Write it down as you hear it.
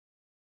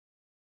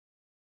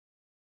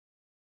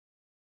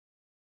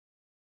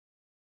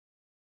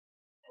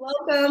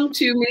Welcome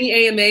to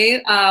Mini AMA.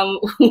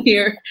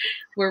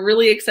 We're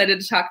really excited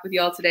to talk with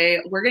you all today.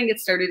 We're going to get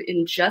started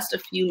in just a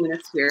few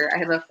minutes here. I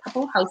have a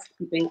couple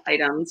housekeeping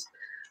items.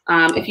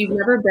 If you've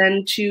never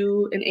been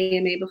to an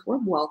AMA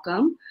before,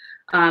 welcome.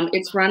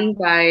 It's put on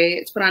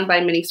by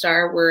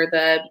Ministar. We're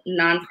the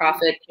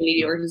nonprofit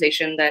community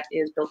organization that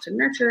is built to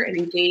nurture and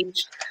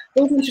engage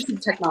those interested in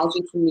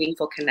technology for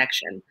meaningful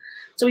connection.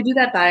 So we do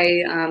that by,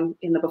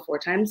 in the before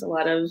times, a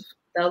lot of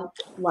the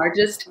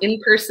largest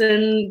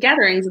in-person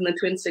gatherings in the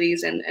Twin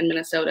Cities and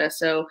Minnesota.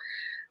 So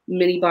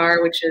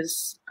Minibar, which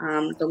is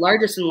the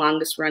largest and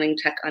longest running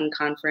Tech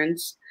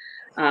Unconference,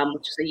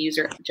 which is a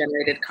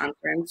user-generated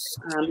conference.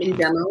 Mini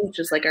Demo, which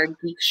is like our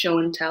geek show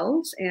and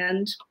tells,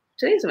 and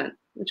today's event,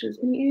 which is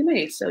Mini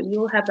AMA. So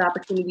you'll have the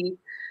opportunity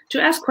to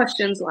ask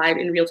questions live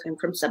in real time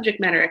from subject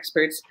matter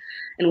experts.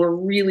 And we're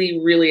really,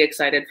 really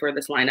excited for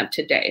this lineup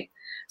today.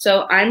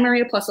 So I'm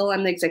Maria Plussel.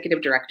 I'm the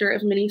executive director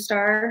of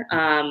Ministar.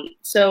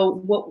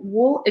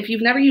 If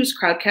you've never used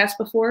Crowdcast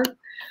before,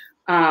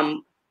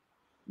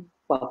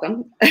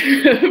 welcome.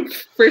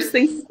 First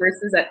things first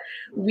is that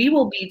we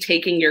will be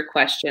taking your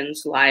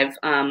questions live.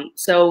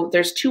 So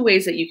there's two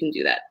ways that you can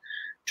do that.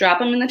 Drop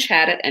them in the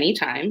chat at any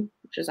time,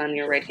 which is on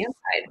your right-hand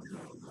side,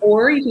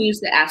 or you can use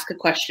the Ask a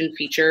Question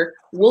feature.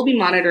 We'll be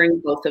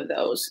monitoring both of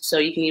those, so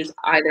you can use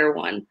either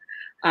one.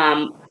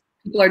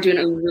 People are doing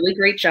a really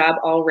great job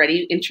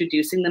already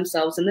introducing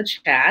themselves in the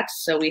chat.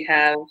 So we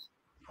have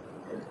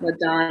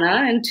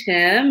LaDonna and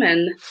Tim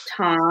and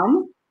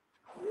Tom,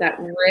 got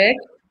Rick.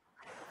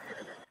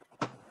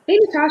 Hey,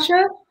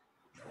 Natasha.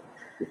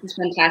 This is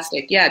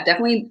fantastic. Yeah,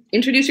 definitely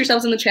introduce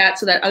yourselves in the chat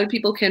so that other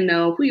people can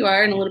know who you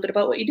are and a little bit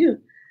about what you do.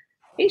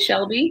 Hey,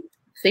 Shelby,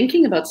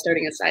 thinking about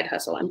starting a side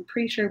hustle. I'm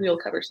pretty sure we'll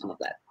cover some of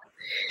that.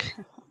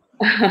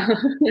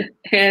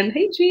 And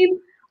hey, Jean.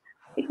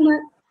 Hey,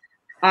 Colette.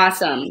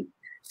 Awesome.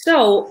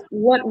 So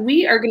what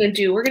we are going to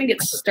do, we're going to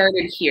get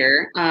started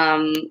here.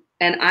 And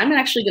I'm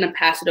actually going to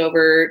pass it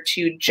over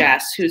to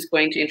Jess, who's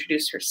going to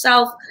introduce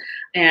herself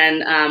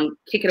and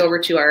kick it over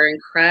to our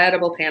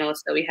incredible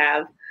panelists that we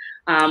have.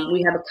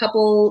 We have a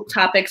couple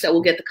topics that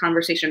will get the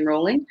conversation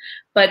rolling,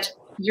 but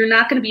you're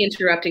not going to be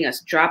interrupting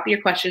us. Drop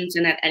your questions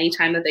in at any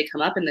time that they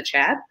come up in the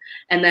chat.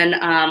 And then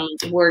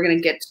we're going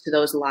to get to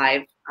those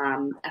live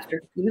after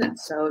a few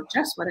minutes. So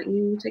Jess, why don't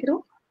you take it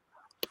over?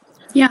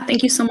 Yeah,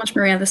 thank you so much,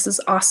 Maria. This is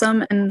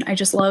awesome. And I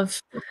just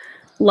love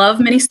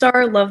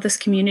Ministar, love this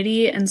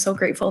community, and so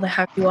grateful to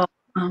have you all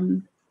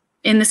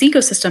in this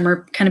ecosystem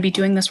or kind of be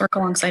doing this work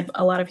alongside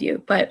a lot of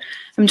you. But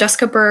I'm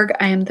Jessica Berg.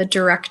 I am the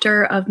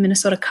director of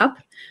Minnesota Cup,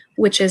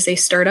 which is a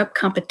startup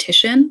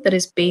competition that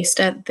is based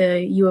at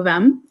the U of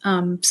M,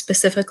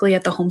 specifically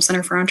at the Home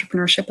Center for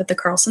Entrepreneurship at the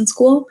Carlson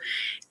School.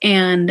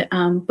 And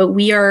but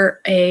we are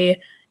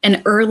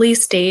an early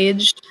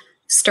stage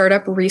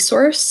startup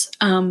resource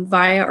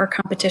via our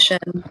competition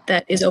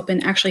that is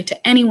open actually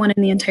to anyone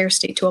in the entire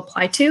state to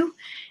apply to.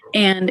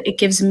 And it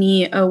gives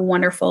me a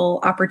wonderful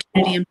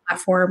opportunity and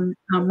platform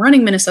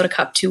running Minnesota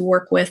Cup to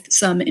work with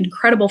some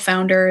incredible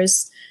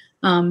founders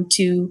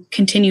to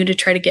continue to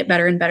try to get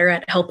better and better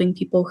at helping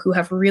people who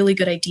have really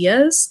good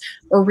ideas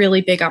or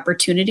really big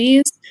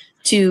opportunities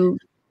to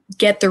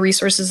get the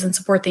resources and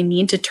support they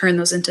need to turn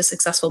those into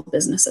successful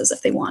businesses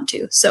if they want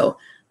to. So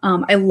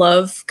I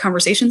love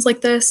conversations like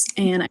this,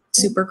 and I'm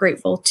super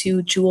grateful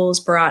to Jules,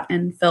 Barat,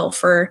 and Phil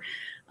for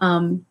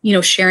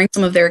sharing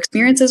some of their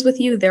experiences with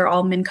you. They're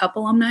all MinCup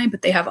alumni,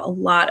 but they have a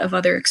lot of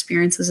other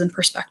experiences and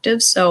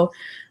perspectives. So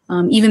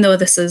even though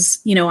this is,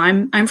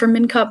 I'm from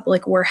MinCup,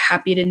 like we're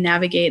happy to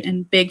navigate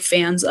and big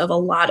fans of a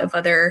lot of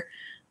other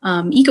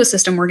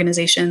ecosystem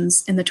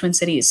organizations in the Twin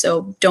Cities.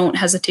 So don't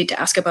hesitate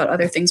to ask about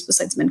other things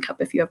besides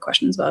MinCup if you have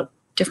questions about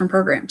different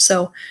programs.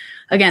 So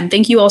again,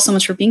 thank you all so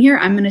much for being here.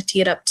 I'm going to tee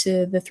it up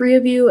to the three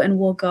of you, and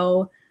we'll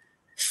go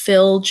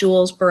Phil,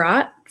 Jules,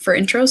 Barat for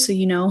intro, so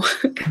you know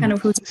kind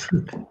of who's.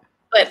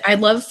 But I'd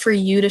love for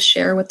you to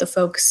share with the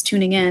folks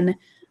tuning in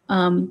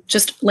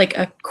just like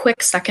a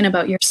quick second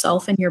about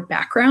yourself and your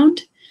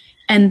background,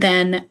 and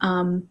then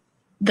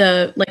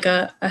like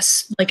a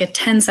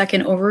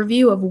 10-second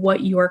overview of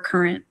what your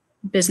current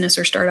business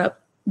or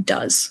startup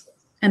does,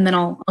 and then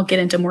I'll get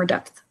into more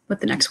depth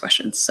with the next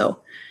questions. So,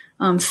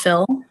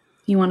 Phil,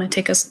 you want to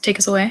take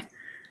us away?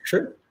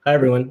 Sure. Hi,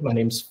 everyone. My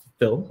name's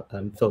Phil.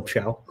 I'm Phil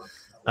Chow.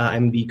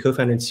 I'm the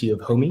co-founder and CEO of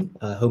Homie.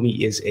 Homie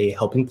is a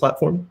helping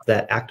platform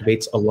that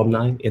activates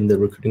alumni in the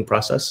recruiting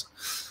process.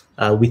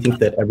 We think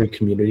that every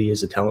community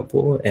is a talent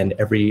pool and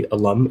every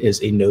alum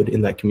is a node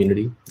in that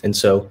community. And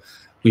so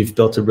we've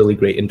built a really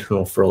great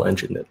internal referral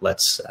engine that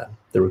lets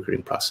the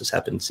recruiting process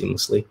happen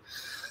seamlessly.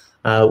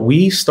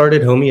 We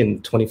started Homie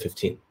in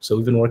 2015. So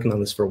we've been working on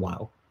this for a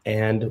while,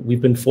 and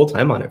we've been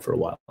full-time on it for a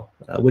while,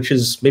 which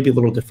is maybe a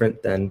little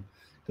different than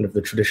kind of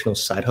the traditional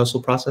side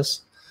hustle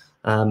process.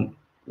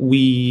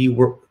 We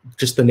were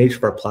just the nature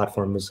of our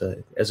platform as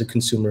a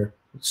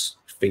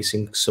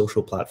consumer-facing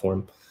social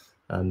platform.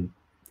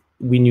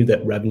 We knew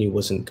that revenue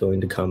wasn't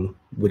going to come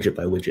widget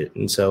by widget,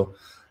 and so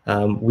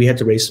we had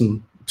to raise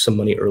some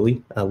money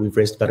early. We've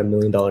raised about $1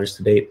 million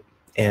to date,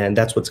 and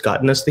that's what's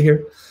gotten us to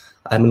here.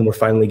 And we're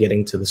finally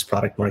getting to this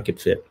product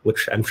market fit,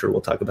 which I'm sure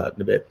we'll talk about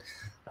in a bit.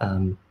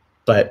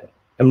 But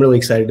I'm really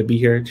excited to be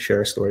here to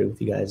share a story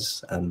with you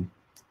guys.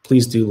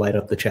 Please do light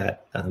up the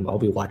chat. I'll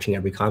be watching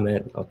every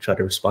comment. I'll try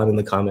to respond in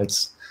the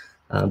comments.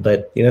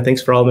 But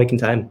thanks for all making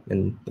time,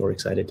 and we're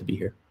excited to be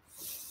here.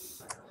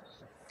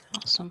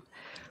 Awesome.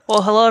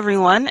 Well, hello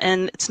everyone,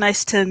 and it's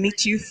nice to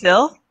meet you,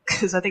 Phil,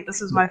 because I think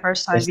this is my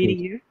first time meeting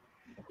you.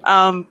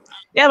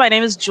 Yeah, my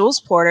name is Jules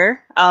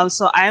Porter.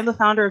 So I am the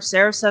founder of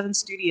Seraph 7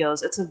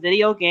 Studios. It's a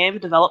video game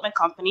development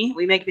company.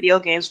 We make video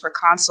games for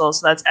consoles,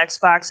 so that's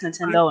Xbox,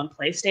 Nintendo, and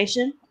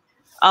PlayStation.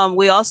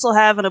 We also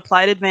have an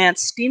applied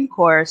advanced STEAM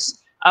course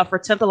for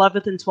 10th,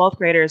 11th, and 12th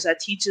graders that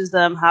teaches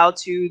them how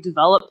to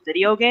develop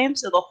video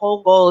games. So the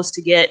whole goal is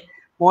to get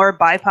more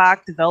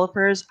BIPOC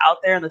developers out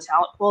there in the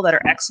talent pool that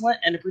are excellent,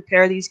 and to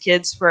prepare these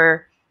kids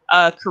for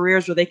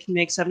careers where they can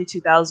make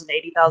 $72,000,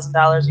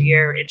 $80,000 a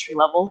year entry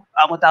level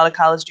without a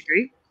college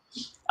degree.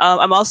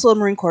 I'm also a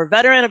Marine Corps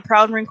veteran, a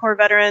proud Marine Corps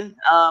veteran.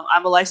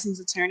 I'm a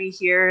licensed attorney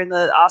here in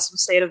the awesome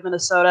state of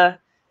Minnesota,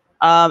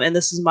 and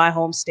this is my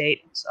home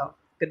state, so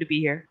good to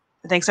be here.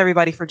 And thanks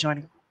everybody for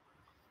joining.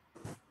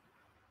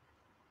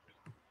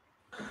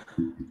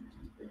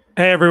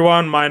 Hey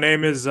everyone, my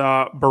name is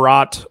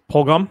Bharat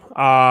Pulgam.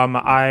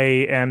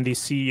 I am the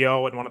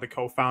CEO and one of the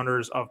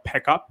co-founders of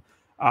Pickup.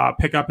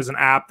 Pickup is an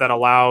app that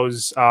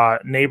allows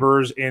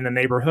neighbors in a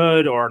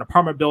neighborhood or an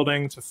apartment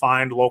building to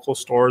find local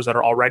stores that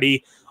are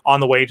already on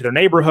the way to their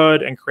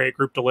neighborhood and create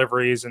group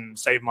deliveries and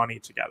save money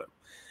together.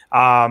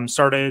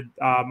 Started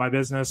my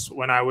business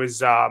when I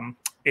was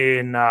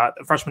in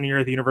freshman year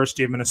at the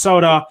University of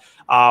Minnesota.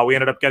 We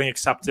ended up getting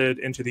accepted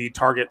into the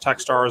Target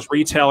Techstars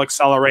Retail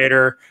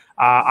Accelerator.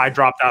 I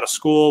dropped out of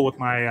school with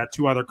my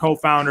two other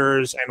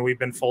co-founders, and we've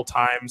been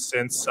full-time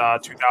since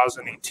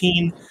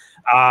 2018.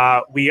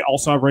 We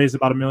also have raised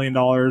about $1 million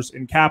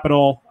in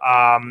capital,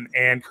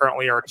 and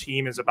currently our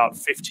team is about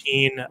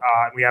 15. And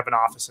we have an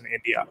office in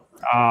India.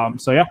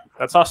 So yeah,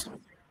 that's us.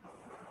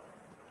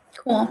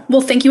 Cool.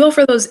 Well, thank you all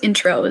for those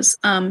intros.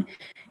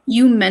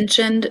 You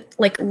mentioned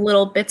like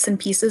little bits and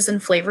pieces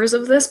and flavors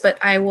of this, but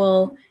I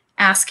will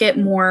ask it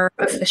more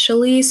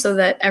officially so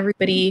that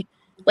everybody,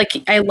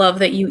 like, I love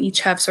that you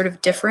each have sort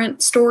of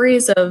different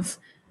stories of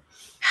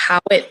how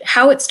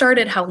it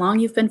started, how long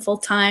you've been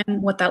full-time,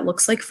 what that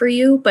looks like for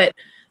you. But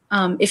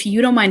if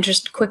you don't mind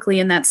just quickly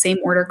in that same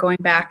order going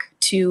back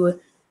to,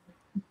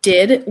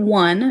 did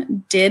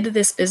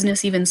this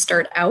business even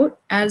start out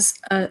as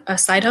a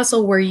side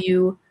hustle? Were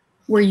you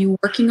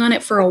working on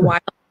it for a while,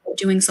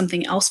 doing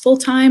something else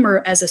full-time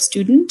or as a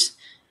student?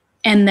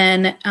 And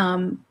then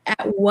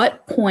at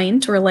what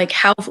point, or like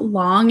how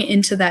long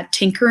into that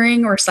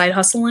tinkering or side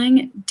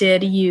hustling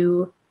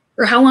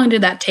how long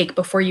did that take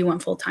before you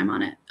went full-time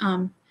on it?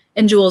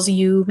 And Jules,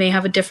 you may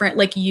have a different,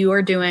 like you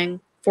are doing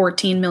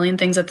 14 million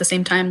things at the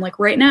same time, like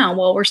right now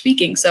while we're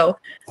speaking. So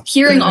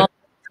hearing all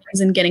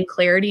things and getting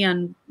clarity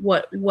on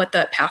what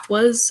that path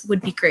was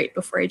would be great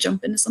before I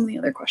jump into some of the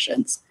other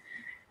questions.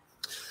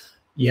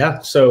 Yeah,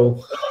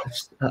 so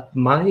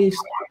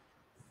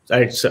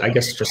I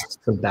guess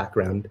just some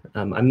background.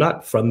 I'm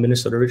not from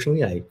Minnesota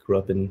originally. I grew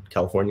up in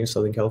California,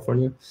 Southern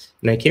California,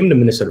 and I came to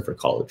Minnesota for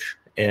college.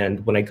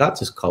 And when I got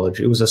to college,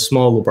 it was a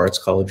small liberal arts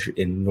college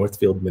in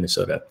Northfield,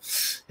 Minnesota.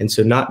 And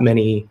so not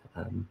many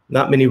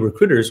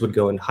recruiters would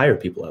go and hire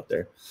people out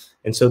there.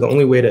 And so the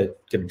only way to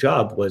get a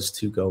job was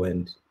to go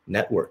and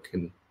network.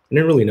 And I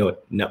didn't really know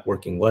what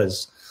networking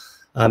was.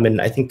 And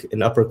I think an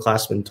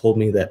upperclassman told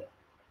me that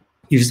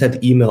you just had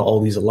to email all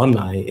these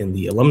alumni in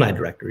the alumni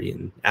directory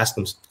and ask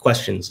them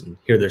questions and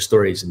hear their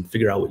stories and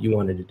figure out what you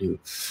wanted to do.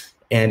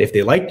 And if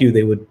they liked you,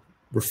 they would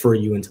refer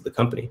you into the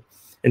company.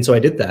 And so I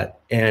did that,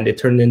 and it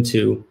turned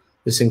into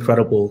this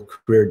incredible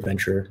career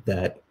adventure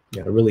that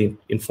really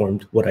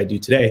informed what I do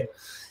today.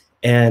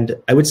 And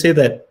I would say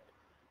that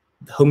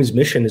Homie's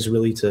mission is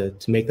really to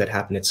make that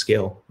happen at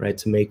scale, right?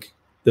 To make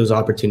those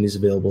opportunities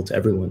available to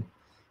everyone.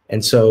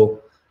 And so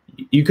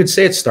you could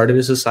say it started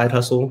as a side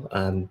hustle.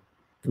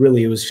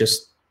 Really, it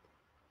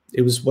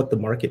was what the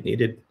market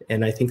needed.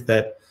 And I think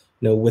that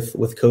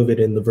with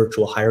COVID and the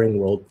virtual hiring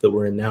world that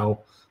we're in now,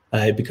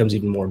 it becomes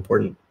even more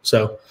important.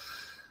 So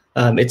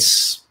a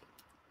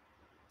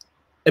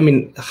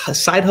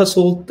side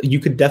hustle, you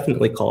could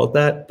definitely call it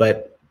that,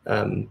 but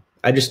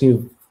I just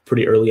knew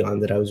pretty early on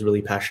that I was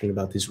really passionate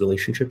about these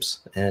relationships,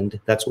 and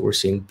that's what we're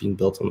seeing being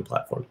built on the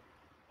platform.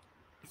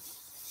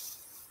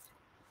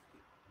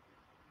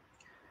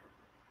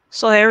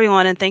 So hey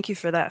everyone, and thank you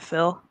for that,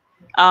 Phil.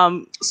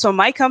 So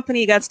my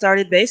company got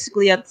started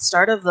basically at the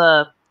start of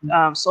the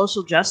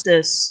social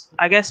justice,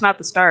 I guess not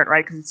the start,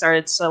 right? Because it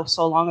started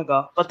so long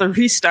ago, but the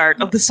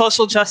restart of the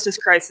social justice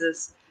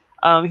crisis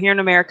here in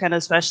America, and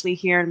especially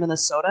here in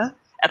Minnesota.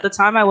 At the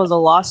time, I was a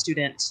law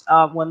student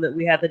when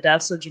we had the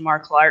deaths of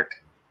Jamar Clark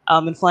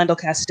and Philando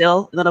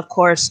Castile. And then, of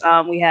course,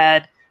 we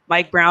had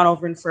Mike Brown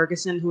over in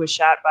Ferguson, who was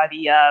shot by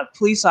the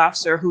police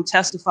officer who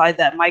testified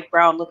that Mike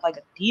Brown looked like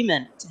a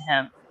demon to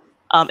him.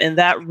 And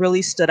that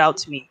really stood out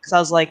to me because I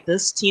was like,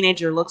 this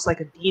teenager looks like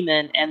a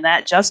demon, and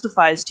that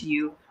justifies to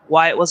you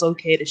why it was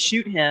okay to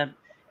shoot him.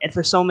 And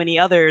for so many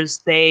others,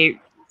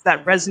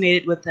 that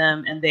resonated with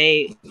them, and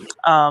they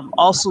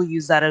also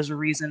use that as a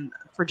reason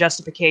for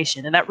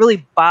justification. And that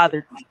really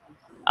bothered me.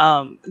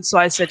 And so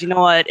I said, you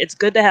know what, it's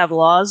good to have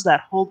laws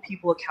that hold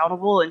people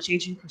accountable and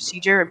changing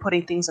procedure and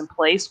putting things in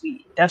place.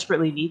 We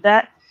desperately need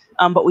that.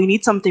 But we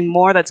need something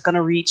more that's going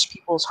to reach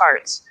people's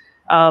hearts.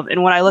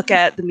 And when I look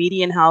at the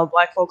media and how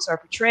Black folks are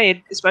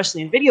portrayed,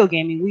 especially in video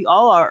gaming, we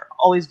all are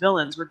always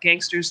villains. We're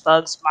gangsters,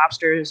 thugs,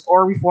 mobsters,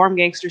 or reformed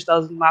gangsters,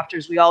 thugs, and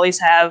mobsters. We always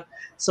have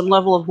some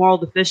level of moral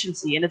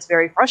deficiency, and it's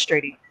very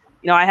frustrating.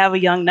 You know, I have a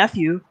young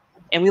nephew,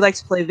 and we like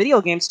to play video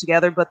games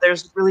together, but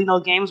there's really no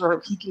games where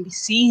he can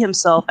see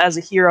himself as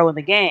a hero in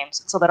the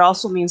games. So that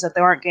also means that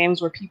there aren't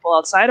games where people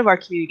outside of our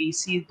community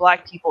see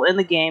Black people in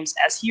the games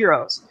as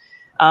heroes.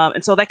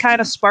 And so that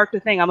kind of sparked a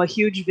thing. I'm a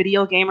huge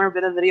video gamer,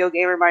 been a video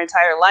gamer my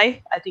entire life.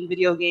 I think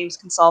video games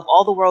can solve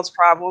all the world's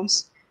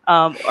problems,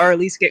 or at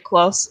least get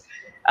close.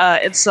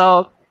 And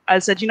so I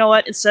said, you know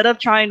what, instead of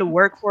trying to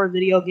work for a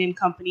video game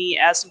company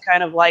as some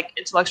kind of like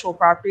intellectual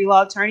property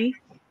law attorney,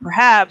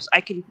 perhaps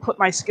I can put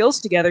my skills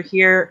together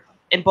here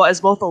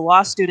as both a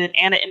law student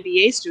and an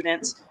MBA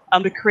student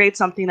to create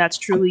something that's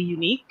truly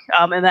unique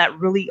and that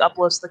really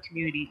uplifts the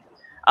community.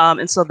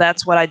 And so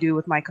that's what I do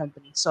with my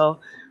company. So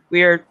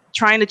we're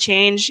trying to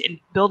change and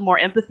build more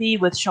empathy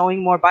with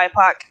showing more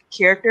BIPOC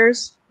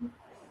characters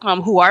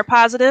who are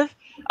positive,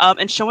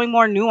 and showing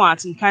more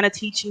nuance and kind of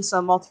teaching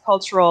some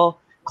multicultural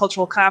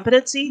cultural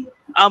competency.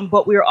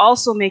 But we're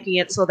also making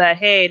it so that,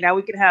 hey, now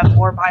we can have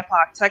more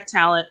BIPOC tech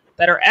talent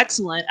that are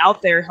excellent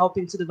out there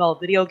helping to develop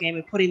video game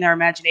and putting their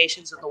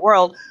imaginations in the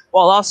world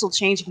while also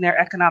changing their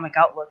economic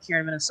outlook here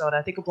in Minnesota.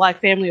 I think a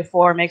Black family of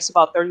 4 makes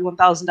about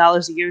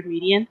 $31,000 a year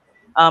median.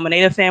 A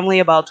Native family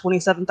about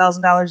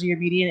 $27,000 a year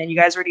median. And you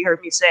guys already heard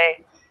me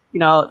say, you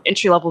know,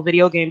 entry-level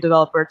video game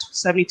developer,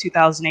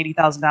 $72,000,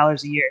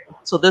 $80,000 a year.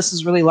 So this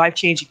is really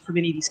life-changing for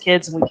many of these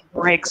kids, and we can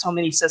break so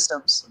many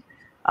systems.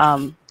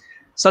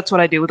 So that's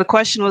what I do. The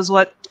question was,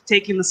 what,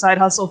 taking the side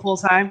hustle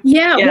full-time?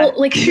 Yeah, well,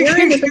 like you're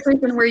in a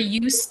situation where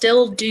you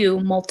still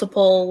do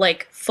multiple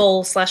like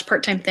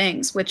full/part-time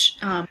things, which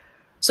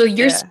so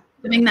you're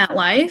living that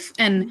life.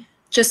 And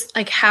just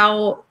like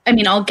how, I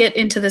mean, I'll get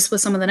into this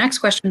with some of the next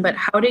question, but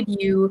how did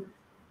you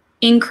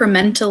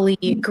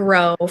incrementally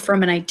grow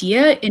from an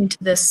idea into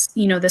this,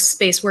 you know, this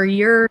space where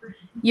you're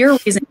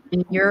raising,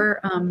 you're,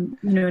 you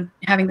know,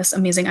 having this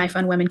amazing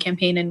iFund Women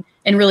campaign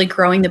and really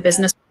growing the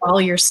business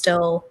while you're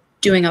still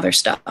doing other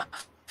stuff?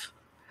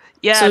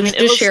 Yeah, so I mean,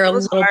 it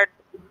was hard.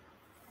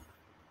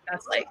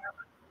 That's like,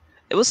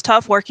 it was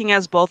tough working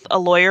as both a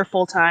lawyer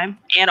full-time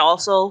and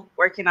also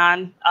working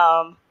on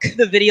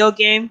the video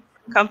game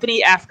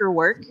company after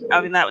work.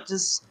 I mean, that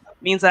just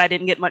means that I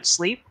didn't get much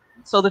sleep.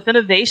 So the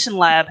Finovation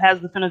Lab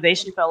has the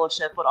Finovation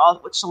Fellowship,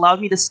 which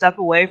allowed me to step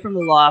away from the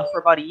law for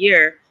about a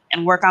year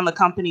and work on the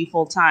company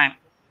full time.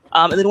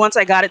 And then once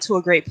I got it to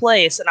a great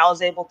place, and I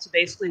was able to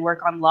basically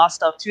work on law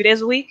stuff 2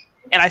 days a week,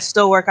 and I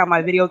still work on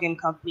my video game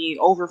company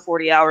over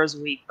 40 hours a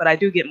week, but I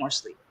do get more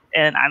sleep,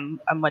 and I'm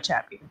much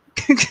happier.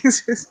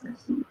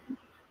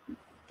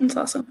 That's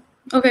awesome.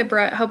 Okay,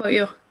 Brett, how about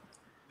you?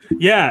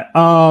 Yeah.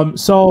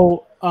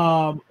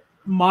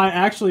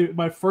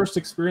 My first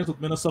experience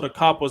with Minnesota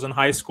Cup was in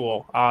high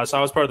school. So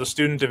I was part of the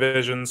student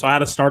division. So I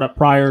had a startup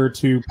prior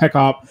to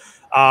Pickup.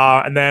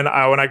 And then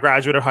when I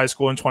graduated high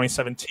school in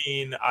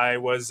 2017, I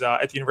was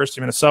at the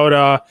University of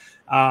Minnesota,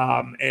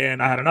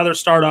 and I had another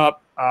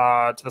startup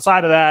to the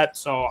side of that.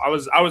 So I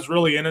was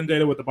really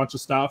inundated with a bunch of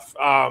stuff.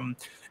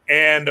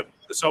 And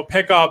so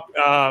Pickup,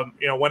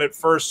 you know, when it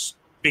first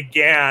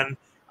began,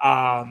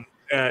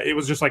 it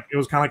was just like, it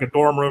was kind of like a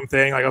dorm room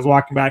thing. Like I was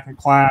walking back in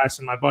class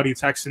and my buddy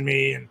texted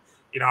me, and,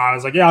 you know, I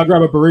was like, yeah, I'll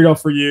grab a burrito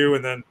for you.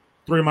 And then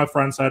 3 of my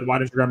friends said, why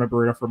didn't you grab a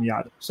burrito for me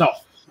either? So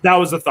that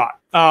was the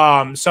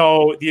thought.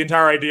 So the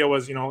entire idea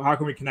was, you know, how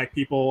can we connect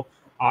people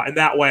in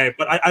that way?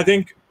 But I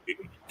think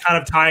kind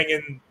of tying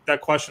in that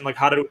question, like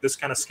how did this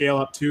kind of scale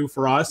up to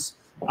for us?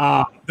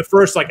 The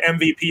first like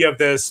MVP of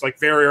this, like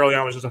very early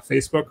on, was just a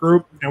Facebook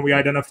group. And we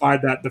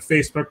identified that the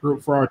Facebook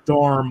group for our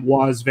dorm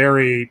was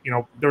very, you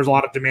know, there was a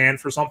lot of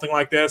demand for something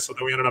like this. So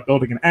then we ended up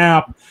building an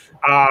app.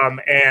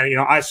 And, you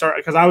know, I started,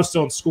 because I was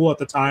still in school at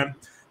the time,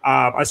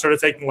 I started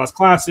taking less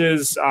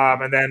classes.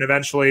 And then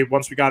eventually,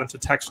 once we got into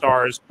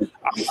Techstars, I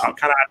kind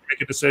of had to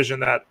make a decision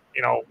that,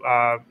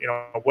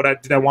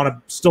 did I want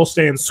to still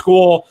stay in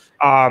school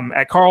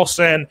at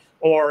Carlson,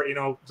 or, you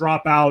know,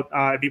 drop out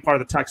and be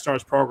part of the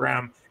Techstars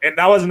program. And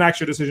that wasn't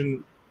actually a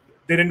decision.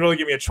 They didn't really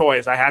give me a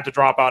choice. I had to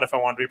drop out if I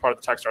wanted to be part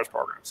of the Techstars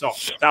program. So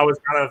that was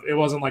kind of, it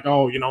wasn't like,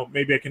 oh, you know,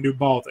 maybe I can do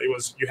both. It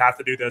was, you have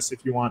to do this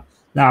if you want.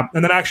 And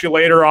then actually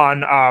later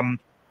on,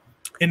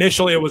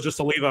 initially it was just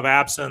a leave of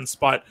absence.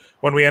 But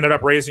when we ended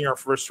up raising our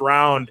first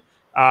round,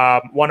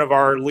 one of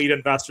our lead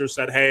investors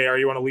said, hey, are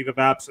you on a leave of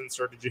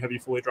absence, or have you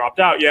fully dropped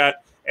out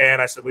yet?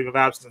 And I said, leave of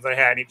absence.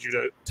 Hey, I need you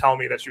to tell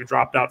me that you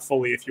dropped out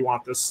fully if you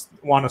want us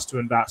to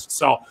invest.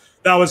 So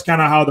that was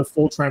kind of how the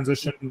full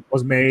transition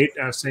was made.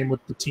 Same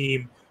with the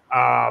team.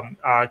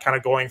 kind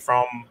of going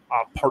from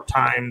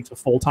part-time to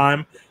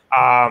full-time.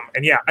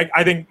 And yeah,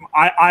 I think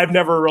I've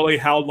never really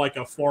held like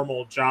a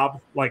formal job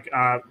like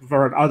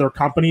for another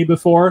company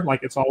before.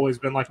 Like it's always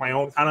been like my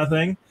own kind of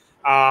thing.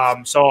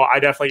 So I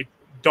definitely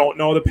don't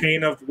know the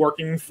pain of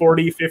working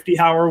 40,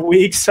 50-hour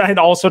weeks and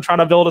also trying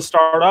to build a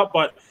startup.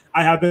 But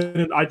I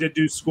did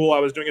do school. I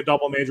was doing a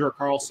double major at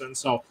Carlson.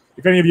 So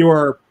if any of you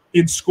are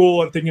in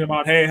school and thinking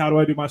about, hey, how do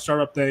I do my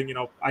startup thing? You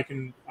know, I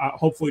can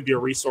hopefully be a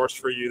resource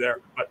for you there.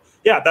 But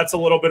yeah, that's a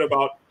little bit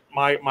about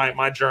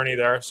my journey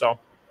there. So.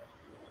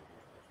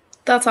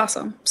 That's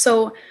awesome.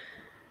 So,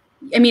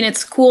 I mean,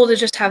 it's cool to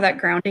just have that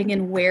grounding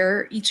in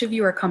where each of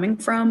you are coming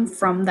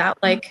from that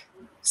like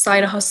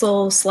side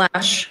hustle /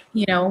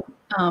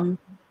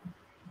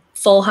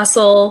 full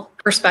hustle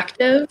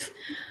perspective.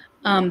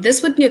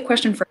 This would be a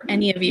question for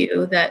any of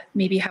you that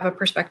maybe have a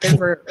perspective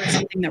or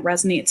something that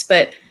resonates,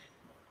 but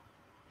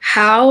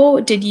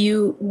when did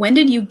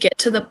you get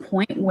to the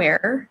point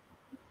where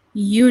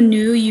you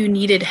knew you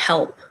needed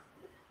help,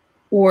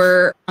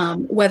 or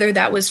whether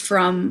that was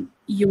from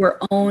your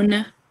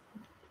own,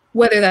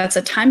 whether that's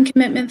a time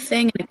commitment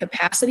thing and a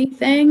capacity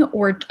thing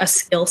or a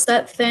skill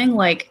set thing,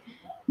 like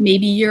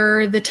maybe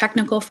you're the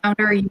technical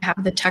founder, you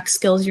have the tech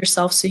skills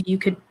yourself, so you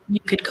could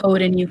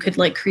code and you could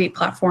like create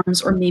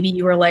platforms, or maybe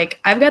you were like,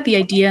 I've got the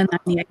idea and I'm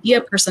the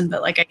idea person,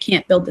 but like I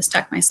can't build this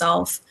tech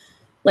myself.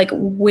 Like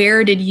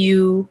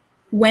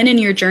when in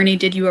your journey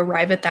did you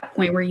arrive at that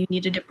point where you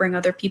needed to bring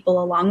other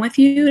people along with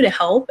you to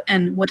help,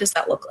 and what does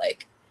that look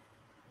like?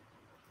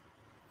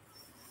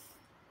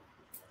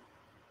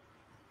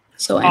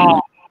 So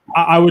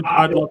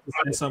I'd love to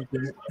say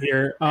something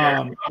here.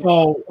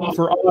 So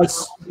for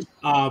us,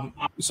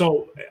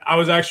 so I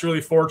was actually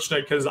really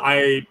fortunate because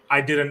I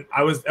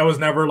was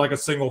never like a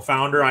single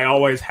founder. I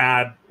always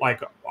had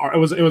like it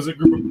was a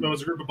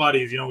group of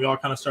buddies. You know, we all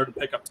kind of started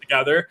to pick up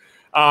together.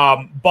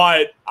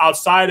 But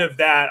outside of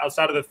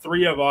the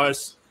three of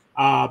us,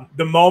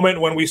 the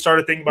moment when we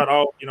started thinking about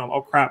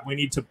oh crap, we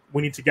need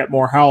to get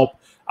more help,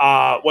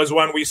 was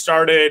when we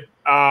started.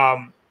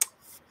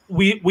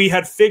 We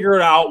had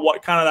figured out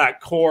what kind of that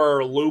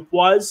core loop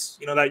was,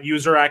 you know, that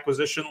user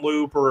acquisition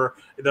loop or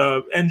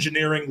the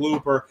engineering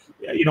loop or,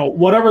 you know,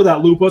 whatever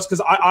that loop was.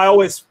 Because I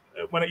always,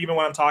 when I've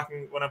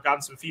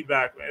gotten some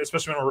feedback,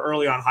 especially when we're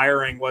early on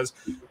hiring, was,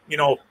 you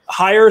know,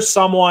 hire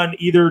someone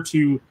either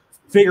to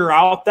figure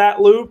out that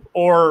loop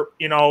or,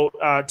 you know,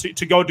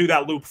 to go do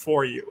that loop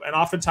for you. And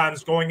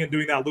oftentimes going and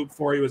doing that loop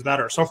for you is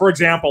better. So for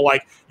example,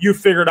 like you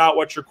figured out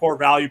what your core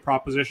value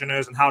proposition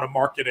is and how to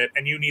market it,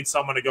 and you need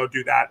someone to go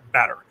do that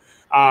better.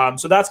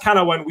 So that's kind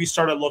of when we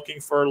started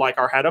looking for like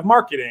our head of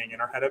marketing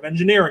and our head of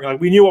engineering.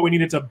 Like we knew what we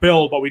needed to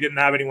build, but we didn't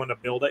have anyone to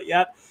build it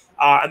yet.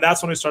 And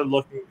that's when we started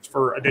looking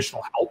for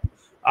additional help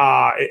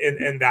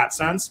in that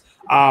sense.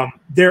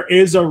 There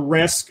is a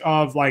risk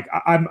of like,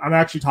 I'm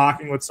actually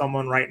talking with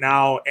someone right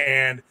now,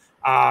 and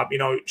you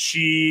know,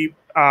 she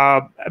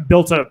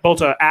built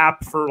a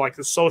app for like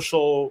the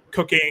social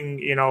cooking,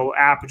 you know,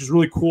 app, which is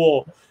really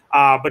cool.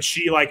 But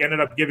she like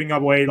ended up giving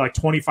away like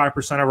 25%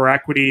 of her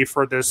equity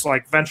for this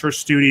like venture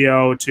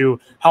studio to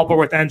help her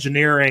with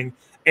engineering.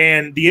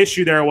 And the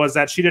issue there was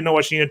that she didn't know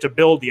what she needed to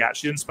build yet.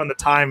 She didn't spend the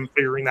time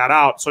figuring that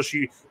out. So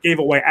she gave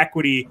away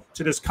equity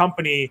to this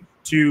company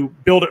to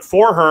build it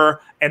for her.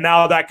 And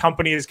now that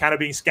company is kind of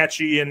being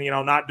sketchy and, you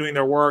know, not doing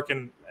their work.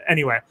 And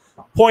anyway,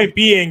 point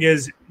being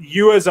is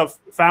you as a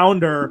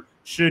founder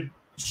should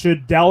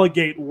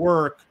delegate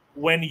work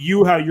when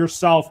you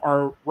yourself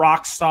are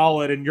rock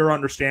solid in your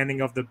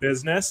understanding of the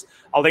business.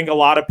 I think a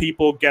lot of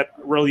people get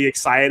really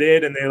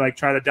excited and they like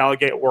try to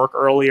delegate work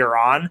earlier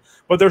on,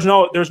 but there's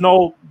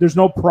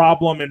no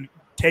problem in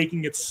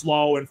taking it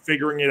slow and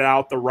figuring it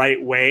out the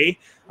right way,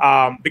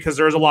 because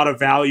there's a lot of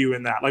value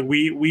in that. Like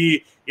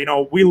we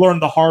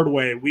learned the hard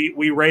way.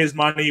 We raised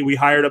money. We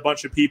hired a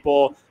bunch of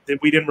people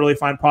that we didn't really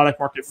find product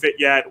market fit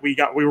yet. We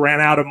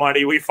ran out of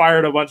money. We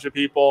fired a bunch of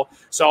people.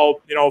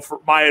 So, you know, for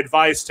my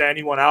advice to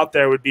anyone out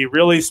there would be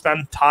really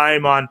spend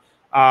time on,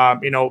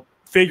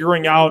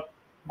 figuring out,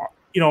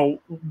 you know,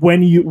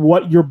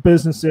 what your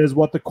business is,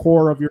 what the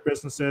core of your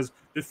business is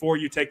before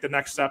you take the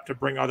next step to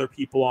bring other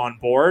people on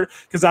board.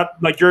 Because that,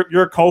 like,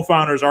 your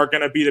co-founders are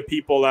going to be the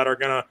people that are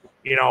going to,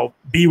 you know,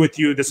 be with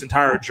you this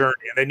entire journey,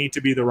 and they need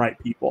to be the right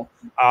people.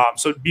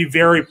 So be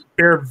very,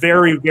 very,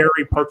 very,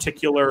 very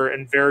particular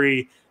and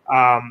very,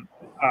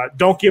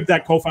 don't give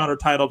that co-founder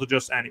title to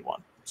just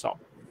anyone. So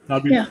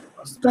that'd be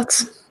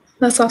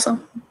That's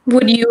awesome.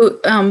 Would you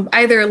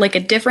either like a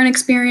different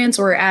experience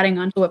or adding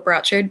on to what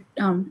Bharat shared,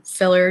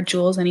 Phil or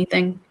Jules,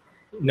 anything?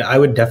 No, I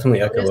would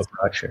definitely echo what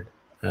Bharat shared.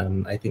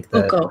 I think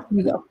that.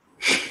 You go.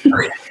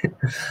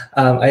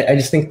 I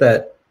just think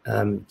that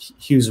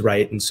Hugh's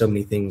right in so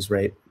many things,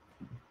 right?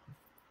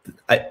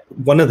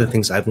 One of the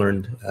things I've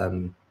learned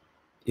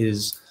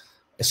is,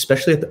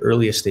 especially at the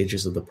earliest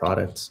stages of the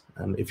product,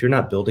 if you're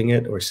not building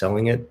it or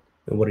selling it,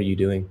 then what are you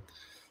doing?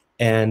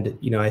 And,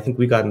 you know, I think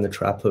we got in the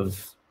trap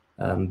of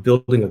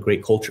building a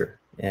great culture,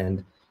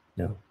 and,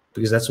 you know,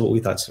 because that's what we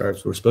thought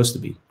startups were supposed to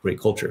be, great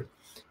culture.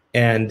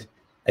 And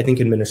I think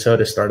in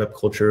Minnesota startup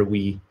culture,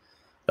 we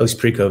least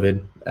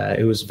pre-COVID,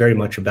 it was very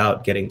much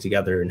about getting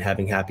together and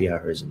having happy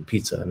hours and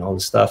pizza and all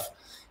this stuff.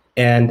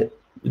 And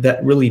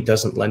that really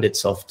doesn't lend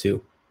itself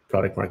to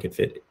product market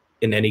fit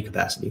in any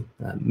capacity.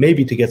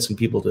 Maybe to get some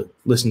people to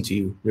listen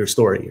to your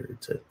story or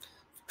to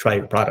try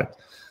your product.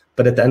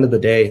 But at the end of the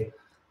day,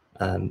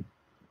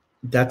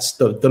 that's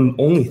the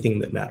only thing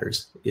that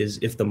matters, is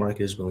if the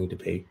market is willing to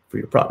pay for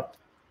your product.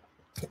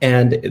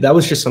 And that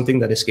was just something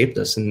that escaped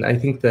us. And I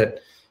think that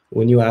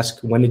when you ask,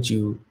 when did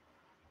you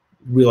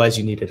realize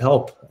you needed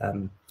help? I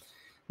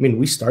mean,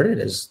 we started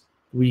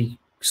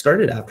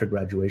after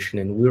graduation,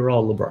 and we were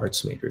all liberal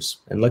arts majors.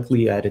 And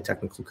luckily, I had a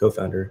technical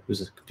co-founder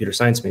who's a computer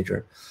science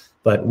major,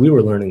 but we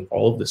were learning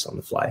all of this on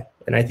the fly.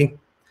 And I think,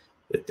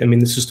 I mean,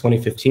 this was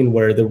 2015,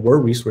 where there were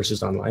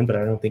resources online, but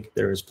I don't think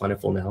they're as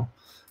plentiful now.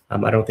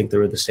 I don't think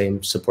there were the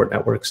same support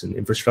networks and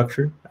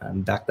infrastructure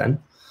back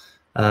then.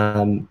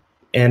 And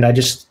I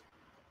just,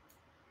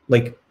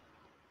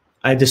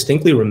 I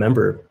distinctly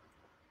remember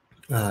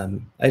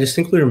trying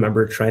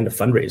to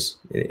fundraise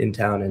in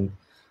town, and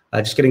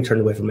just getting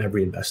turned away from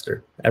every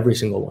investor, every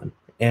single one.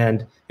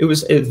 And it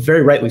was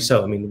very rightly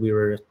so. I mean,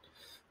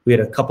 we had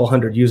a couple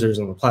hundred users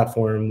on the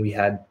platform. We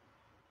had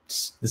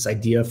this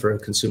idea for a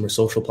consumer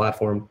social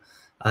platform,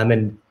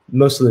 and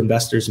most of the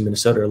investors in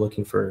Minnesota are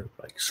looking for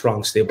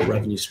strong, stable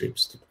revenue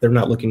streams. They're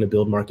not looking to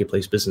build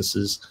marketplace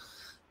businesses.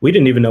 We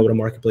didn't even know what a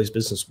marketplace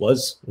business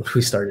was when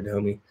we started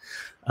Homie.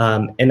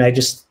 And I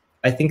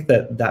think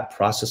that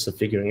process of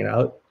figuring it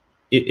out,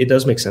 it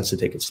does make sense to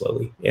take it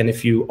slowly. And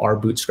if you are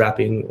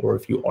bootstrapping, or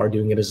if you are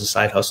doing it as a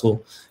side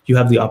hustle, you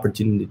have the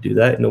opportunity to do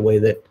that in a way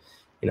that,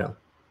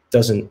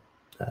 doesn't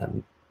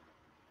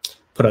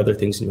put other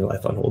things in your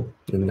life on hold.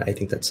 And I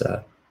think that's,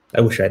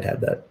 I wish I'd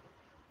had that.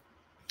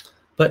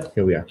 But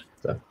here we are.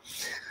 So.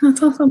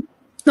 That's awesome.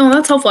 No,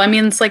 that's helpful. I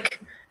mean, it's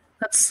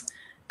that's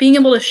being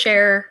able to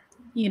share,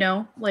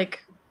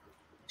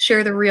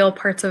 share the real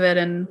parts of it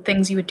and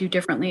things you would do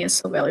differently is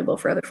so valuable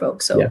for other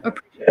folks. So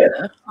appreciate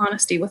the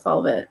honesty with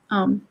all of it.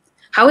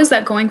 How is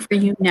that going for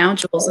you now,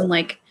 Jules? And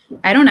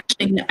I don't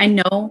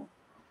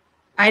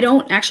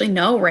actually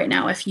know right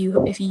now if you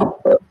are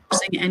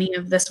using any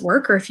of this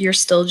work, or if you're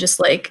still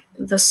just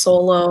the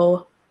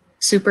solo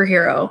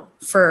superhero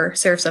for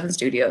Seraph 7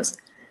 Studios.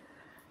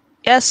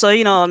 Yeah,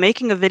 so,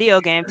 making a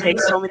video game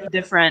takes so many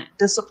different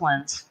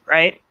disciplines,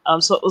 right?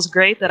 So it was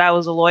great that I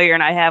was a lawyer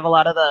and I have a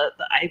lot of the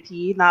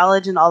IP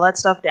knowledge and all that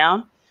stuff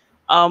down.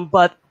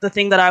 But the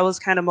thing that I was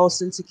kind of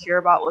most insecure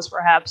about was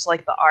perhaps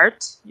the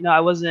art. I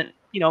wasn't,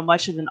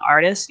 much of an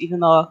artist, even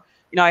though,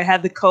 I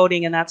had the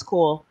coding, and that's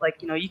cool.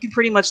 You can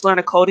pretty much learn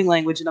a coding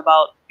language in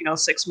about,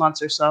 6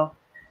 months or so.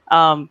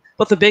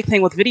 But the big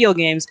thing with video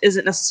games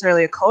isn't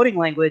necessarily a coding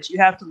language. You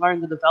have to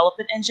learn the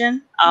development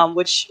engine,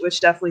 which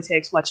definitely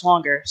takes much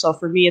longer. So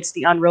for me, it's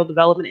the Unreal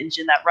Development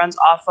Engine that runs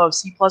off of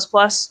C++.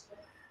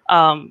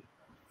 And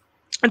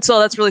so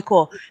that's really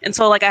cool. And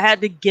so I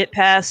had to get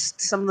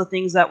past some of the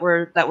things that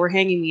were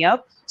hanging me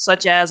up,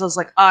 such as I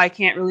was I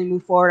can't really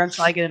move forward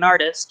until I get an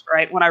artist,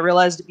 right? When I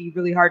realized it'd be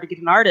really hard to get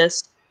an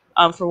artist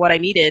for what I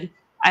needed,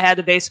 I had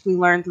to basically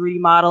learn 3D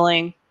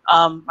modeling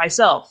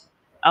myself.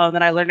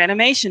 Then I learned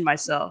animation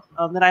myself.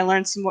 Then I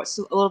learned a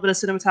little bit of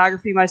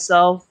cinematography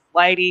myself,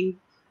 lighting,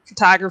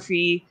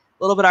 photography,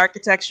 a little bit of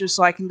architecture,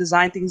 so I can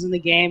design things in the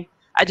game.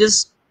 I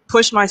just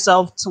pushed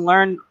myself to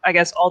learn, I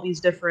guess, all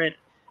these different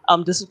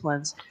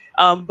disciplines.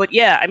 But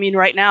yeah, I mean,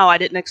 right now I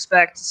didn't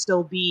expect to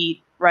still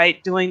be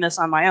doing this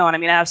on my own. I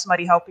mean, I have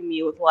somebody helping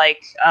me with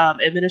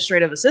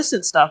administrative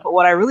assistant stuff, but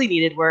what I really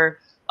needed were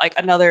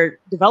another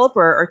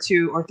developer or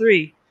 2 or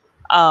 3.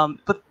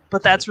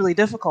 But that's really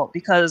difficult,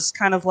 because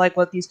kind of like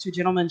what these two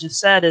gentlemen just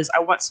said is I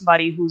want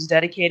somebody who's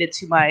dedicated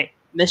to my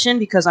mission,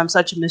 because I'm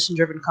such a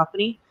mission-driven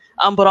company.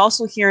 But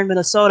also here in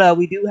Minnesota,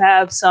 we do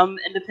have some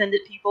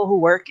independent people who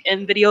work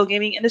in video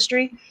gaming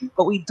industry,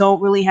 but we don't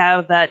really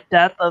have that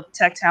depth of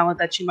tech talent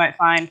that you might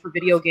find for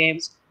video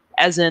games,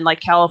 as in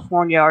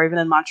California or even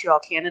in Montreal,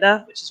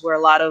 Canada, which is where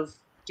a lot of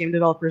game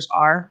developers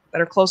are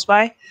that are close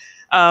by.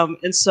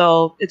 And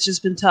so it's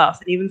just been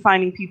tough. And even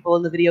finding people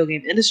in the video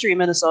game industry in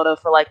Minnesota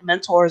for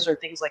mentors or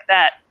things like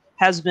that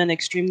has been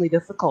extremely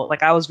difficult.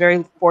 I was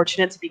very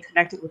fortunate to be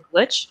connected with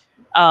Glitch,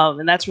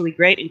 and that's really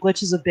great. And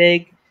Glitch is a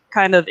big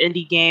kind of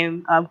indie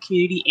game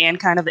community and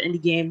kind of an indie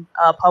game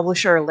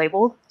publisher or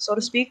label, so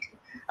to speak.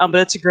 But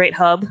it's a great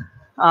hub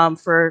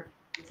for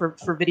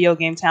video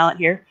game talent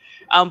here.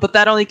 But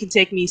that only can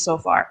take me so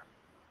far.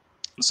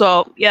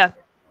 So yeah,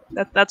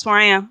 that's where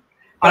I am.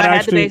 But I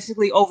had to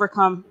basically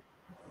overcome.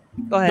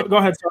 Go ahead. Go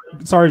ahead.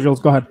 Sorry, Jules.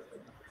 Go ahead.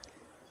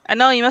 I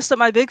know you messed up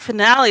my big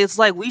finale. It's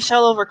we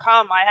shall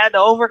overcome. I had to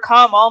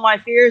overcome all my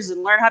fears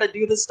and learn how to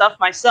do this stuff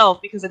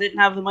myself, because I didn't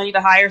have the money to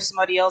hire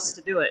somebody else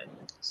to do it.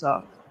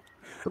 So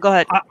go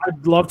ahead.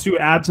 I'd love to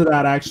add to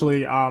that,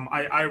 actually.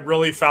 I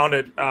really found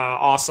it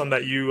awesome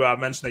that you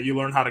mentioned that you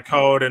learned how to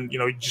code and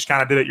you just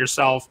kind of did it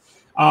yourself.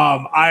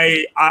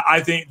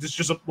 I think this is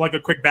just like a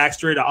quick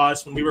backstory to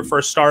us when we were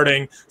first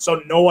starting.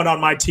 So no one on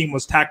my team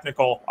was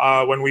technical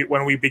when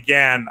we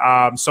began.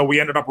 So we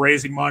ended up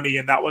raising money,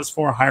 and that was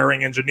for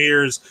hiring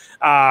engineers.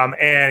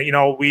 And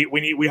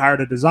we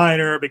hired a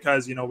designer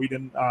because we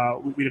didn't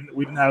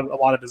have a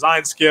lot of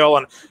design skill.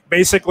 And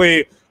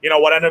basically,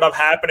 what ended up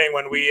happening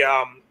when we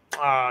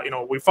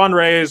we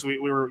fundraised, we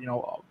were,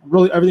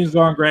 really everything's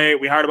going great.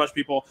 We hired a bunch of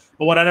people,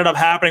 but what ended up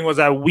happening was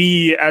that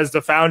we, as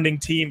the founding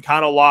team,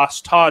 kind of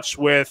lost touch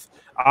with,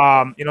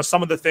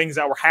 some of the things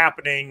that were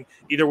happening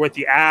either with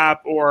the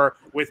app or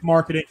with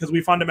marketing, because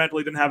we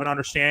fundamentally didn't have an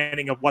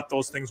understanding of what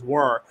those things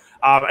were.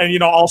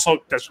 And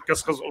also just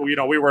because, we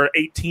were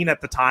 18 at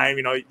the time,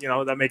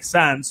 that makes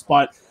sense.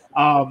 But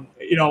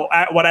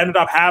what ended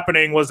up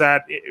happening was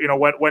that,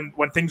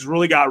 when things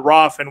really got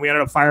rough and we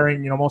ended up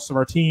firing, most of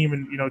our team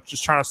and,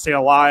 just trying to stay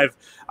alive,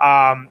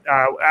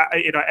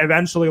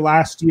 eventually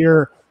last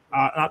year,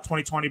 not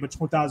 2020, but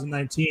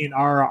 2019,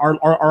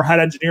 our head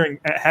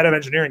of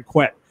engineering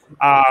quit.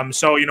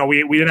 So,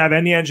 we didn't have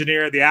any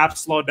engineer, the app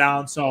slowed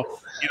down. So,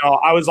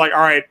 I was like,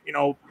 all right,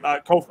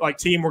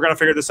 team, we're going to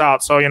figure this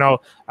out. So,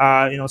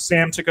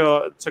 Sam took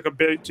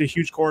a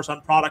huge course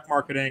on product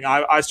marketing.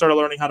 I started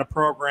learning how to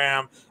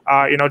program.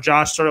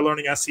 Josh started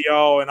learning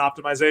SEO and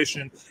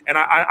optimization. And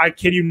I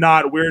kid you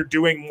not, we're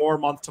doing more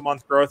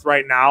month-to-month growth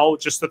right now,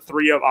 just the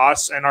three of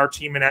us and our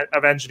team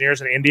of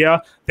engineers in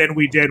India, than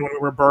we did when we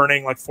were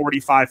burning like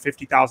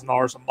 $45,000,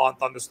 $50,000 a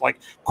month on this like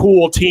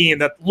cool team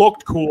that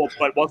looked cool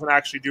but wasn't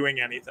actually doing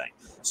anything.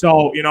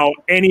 So,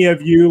 any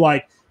of you,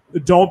 like,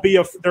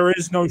 there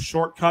is no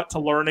shortcut to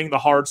learning the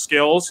hard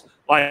skills.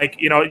 Like,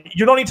 you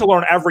don't need to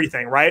learn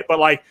everything, right? But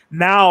like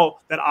now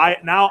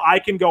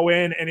I can go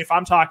in, and if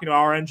I'm talking to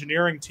our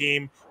engineering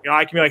team,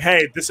 I can be like,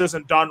 hey, this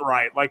isn't done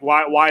right. Like,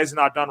 why is it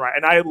not done right?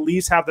 And I at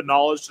least have the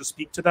knowledge to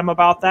speak to them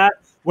about that.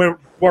 Where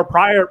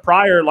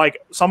prior, like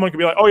someone could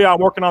be like, oh yeah, I'm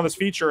working on this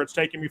feature, it's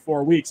taking me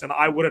 4 weeks, and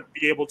I wouldn't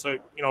be able to,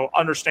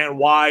 understand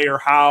why or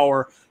how,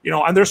 or,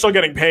 and they're still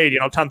getting paid,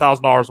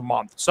 $10,000 a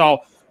month. So,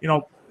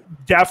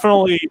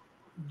 definitely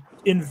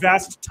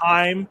invest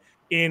time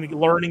in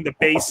learning the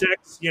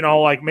basics,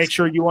 like make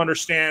sure you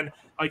understand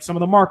like some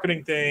of the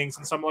marketing things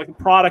and some like the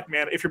product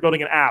if you're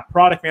building an app,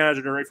 product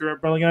manager, or if you're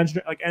building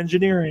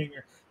engineering,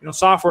 or,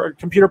 software,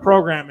 computer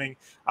programming.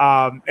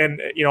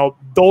 And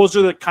those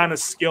are the kind of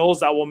skills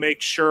that will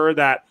make sure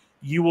that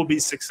you will be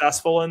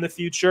successful in the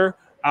future,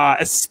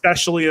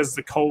 especially as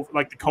the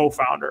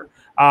co-founder.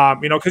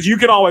 Because you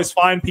can always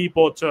find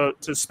people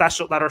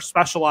that are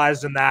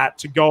specialized in that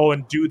to go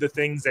and do the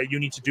things that you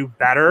need to do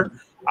better.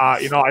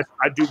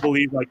 I do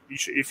believe like you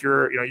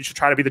should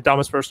try to be the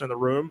dumbest person in the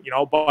room,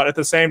 but at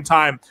the same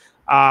time,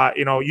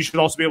 you should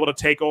also be able to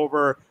take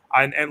over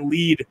and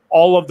lead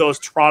all of those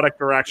product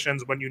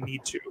directions when you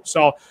need to.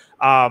 So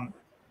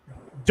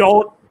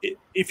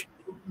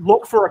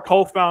look for a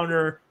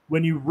co-founder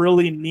when you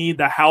really need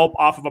the help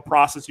off of a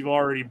process you've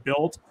already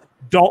built.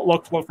 Don't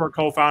look for a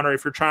co-founder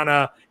if you're trying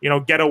to,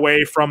 get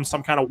away from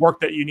some kind of work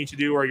that you need to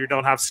do or you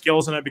don't have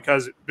skills in it,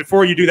 because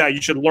before you do that,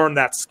 you should learn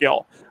that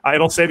skill.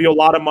 It'll save you a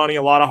lot of money,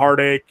 a lot of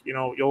heartache.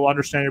 You'll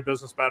understand your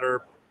business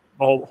better,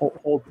 the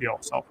whole deal.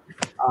 So,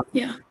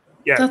 yeah,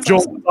 Joel,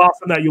 awesome. It's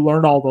awesome that you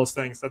learned all those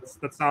things.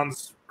 That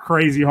sounds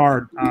crazy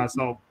hard.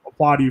 So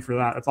applaud you for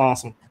that. That's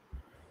awesome.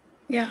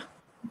 Yeah.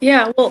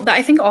 Yeah, well,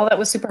 I think all that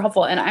was super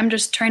helpful, and I'm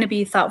just trying to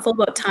be thoughtful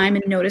about time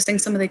and noticing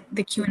some of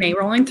the Q&A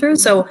rolling through.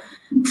 So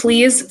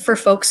please, for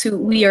folks who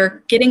we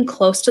are getting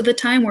close to the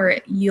time where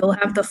you'll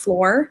have the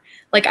floor,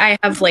 like I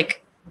have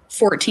like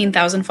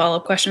 14,000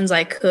 follow-up questions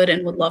I could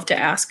and would love to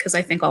ask because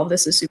I think all of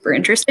this is super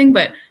interesting,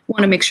 but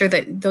want to make sure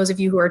that those of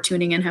you who are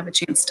tuning in have a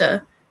chance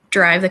to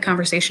drive the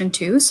conversation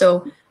too.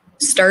 So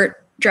start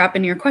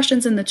dropping your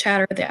questions in the chat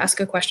or the ask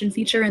a question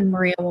feature, and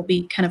Maria will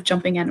be kind of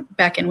jumping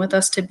back in with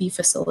us to be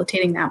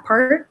facilitating that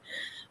part.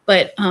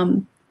 But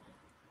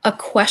a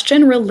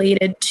question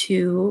related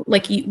to,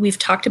 like, we've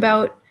talked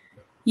about,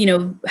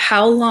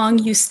 how long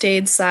you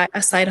stayed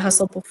a side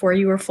hustle before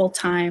you were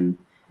full-time,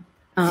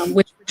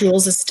 which for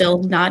Jules is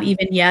still not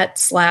even yet,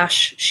 /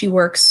 she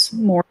works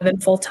more than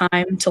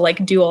full-time to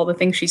like do all the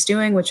things she's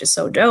doing, which is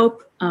so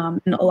dope.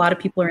 And a lot of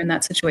people are in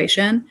that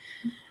situation.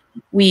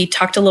 We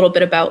talked a little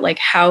bit about like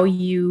how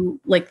you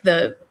like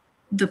the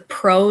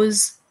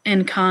pros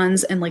and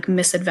cons and like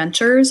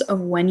misadventures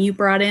of when you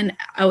brought in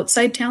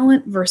outside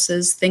talent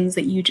versus things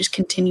that you just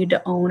continued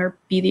to own or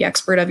be the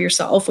expert of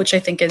yourself, which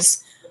I think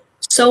is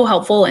so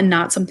helpful and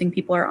not something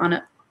people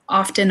are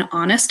often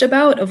honest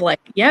about, of like,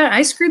 yeah,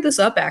 I screwed this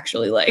up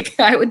actually, like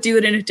I would do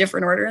it in a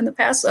different order in the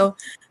past. So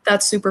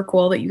that's super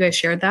cool that you guys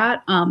shared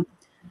that. I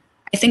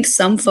think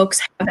some folks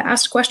have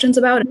asked questions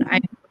about it, and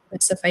I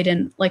if I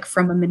didn't, like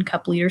from a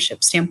MinCup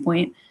leadership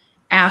standpoint,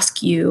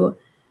 ask you,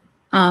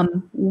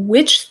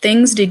 which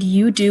things did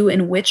you do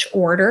in which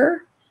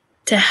order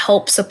to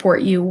help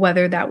support you,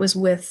 whether that was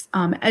with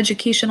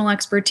educational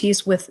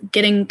expertise, with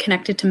getting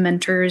connected to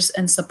mentors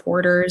and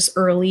supporters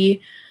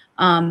early.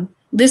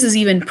 This is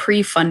even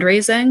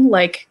pre-fundraising.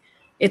 Like,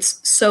 it's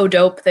so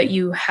dope that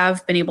you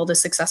have been able to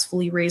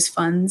successfully raise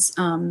funds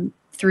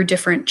through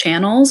different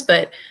channels,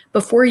 but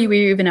before you were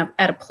even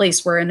at a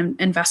place where an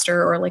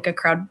investor or like a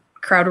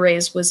crowd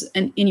raise was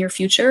in your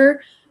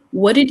future,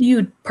 what did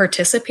you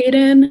participate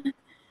in?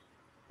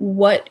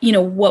 What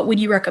would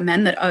you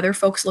recommend that other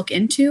folks look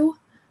into?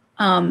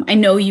 I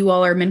know you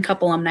all are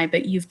MinCup alumni,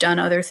 but you've done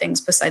other things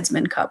besides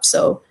MinCup.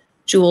 So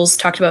Jules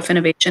talked about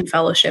Finovation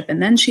Fellowship,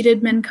 and then she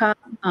did MinCup.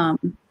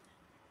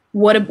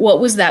 What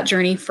was that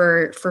journey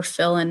for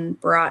Phil and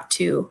Bharat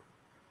too?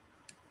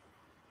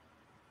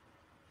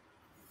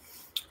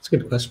 That's a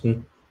good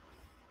question.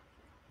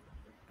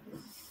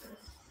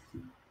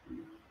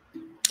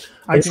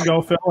 I can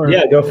go, Phil. Or?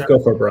 Yeah, go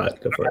for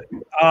Bharat. Go for it.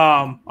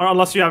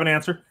 Unless you have an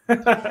answer.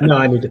 No,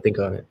 I need to think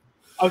on it.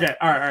 Okay.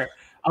 All right.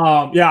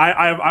 Yeah,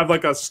 I have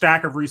like a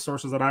stack of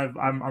resources that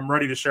I'm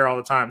ready to share all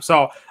the time.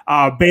 So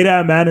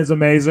Beta MN is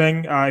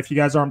amazing. If you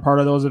guys aren't part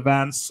of those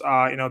events,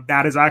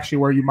 that is actually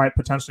where you might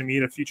potentially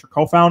meet a future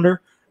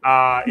co-founder.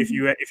 If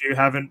you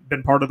haven't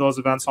been part of those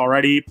events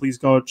already, please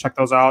go check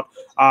those out.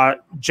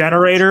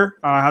 Generator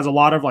has a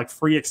lot of like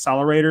free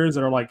accelerators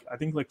that are like, I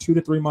think like 2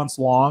 to 3 months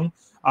long.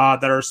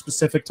 That are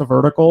specific to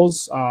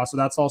verticals. So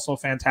that's also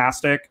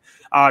fantastic.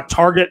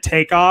 Target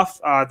Takeoff,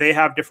 they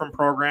have different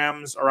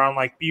programs around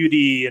like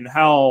beauty and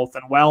health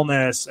and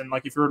wellness. And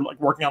like if you're like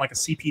working on like a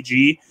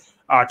CPG,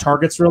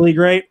 Target's really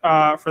great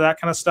for that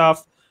kind of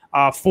stuff.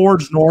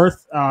 Forge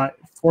North,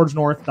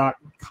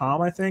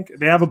 forgenorth.com, I think.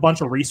 They have a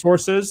bunch of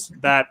resources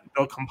that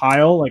they'll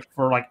compile like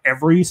for like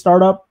every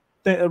startup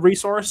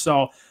resource.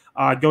 So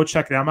go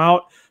check them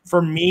out. For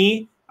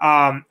me,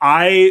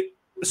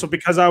 So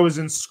because I was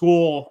in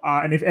school,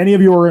 and if any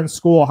of you are in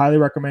school, I highly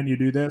recommend you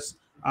do this.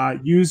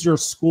 Use your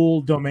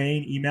school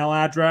domain email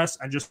address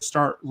and just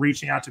start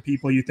reaching out to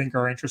people you think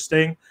are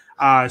interesting.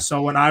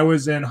 So when I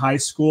was in high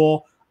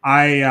school,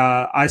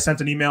 I sent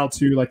an email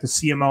to like the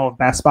CMO of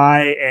Best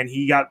Buy, and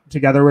he got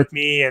together with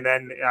me. And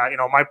then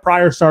my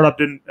prior startup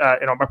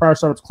my prior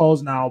startup's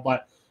closed now,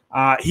 but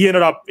he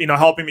ended up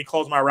helping me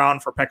close my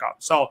round for Pickup.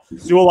 So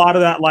do a lot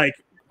of that like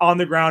on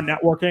the ground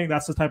networking.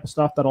 That's the type of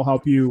stuff that'll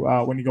help you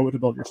when you go to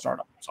build your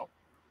startup. So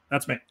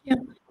that's me. Yeah.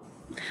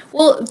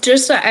 Well,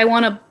 just I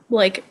want to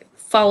like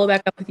follow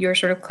back up with you or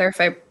sort of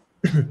clarify.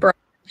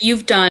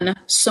 You've done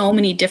so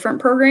many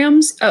different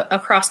programs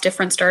across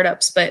different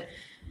startups, but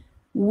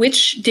what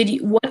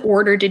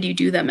order did you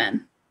do them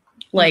in?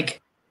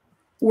 Like,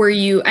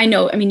 you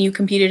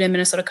competed in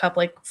Minnesota Cup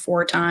like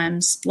 4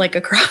 times, like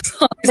across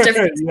all these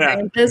different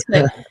experiences,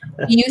 but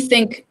do you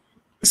think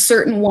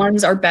certain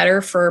ones are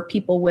better for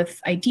people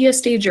with idea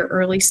stage or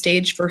early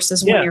stage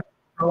versus when you're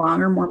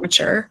long or more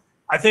mature?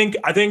 I think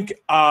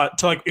to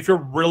like if you're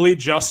really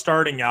just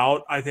starting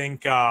out, I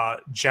think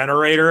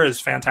Generator is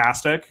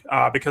fantastic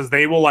because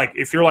they will like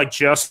if you're like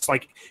just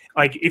like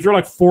if you're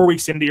like 4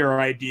 weeks into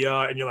your idea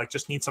and you like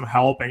just need some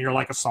help and you're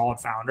like a solid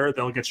founder,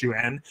 they'll get you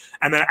in.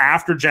 And then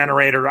after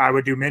Generator, I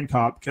would do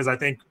MinCup because I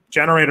think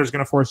Generator is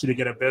going to force you to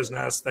get a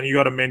business. Then you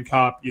go to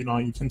MinCup, you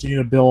continue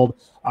to build.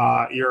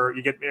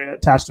 You get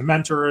attached to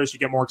mentors, you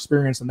get more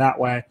experience in that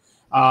way.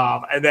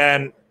 And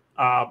then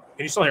can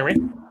you still hear me?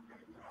 Did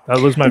I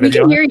lose my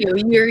video? We can hear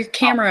you. Your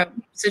camera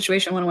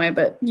situation went away,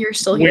 but you're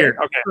still here. Weird.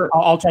 Okay,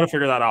 I'll try to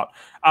figure that out.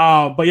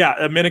 But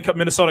yeah,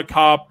 Minnesota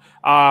Cup.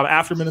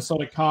 After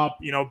Minnesota Cup,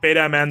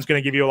 Beta MN is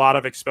going to give you a lot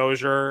of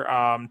exposure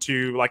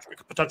to like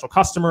potential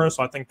customers.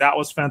 So I think that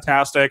was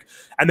fantastic.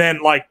 And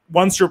then like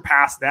once you're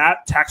past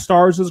that,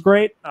 Techstars is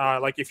great.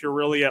 Like if you're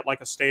really at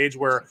like a stage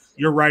where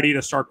you're ready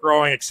to start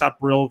growing, accept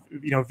real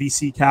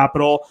VC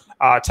capital,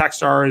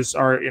 Techstars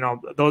are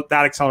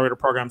that accelerator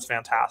program is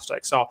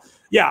fantastic. So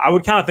yeah, I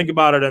would kind of think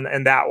about it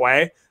in that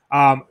way.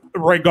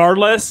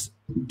 Regardless,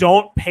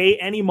 don't pay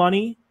any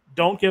money.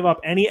 Don't give up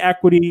any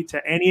equity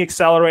to any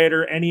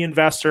accelerator, any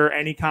investor,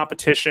 any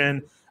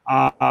competition,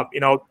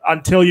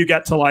 until you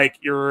get to like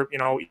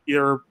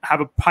either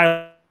have a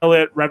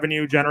pilot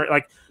revenue generate.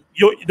 Like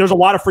there's a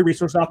lot of free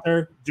resources out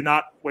there. Do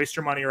not waste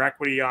your money or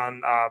equity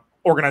on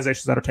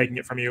organizations that are taking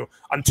it from you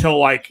until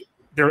like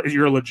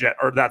you're legit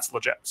or that's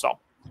legit. So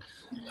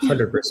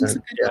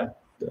 100%. Yeah.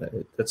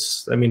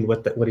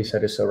 What he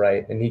said is so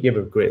right. And he gave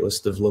a great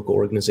list of local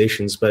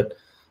organizations, but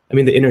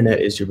the internet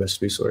is your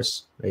best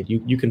resource, right?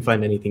 You can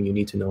find anything you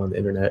need to know on the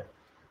internet.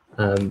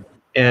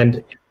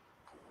 And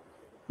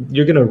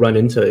you're going to run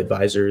into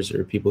advisors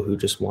or people who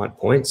just want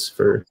points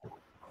for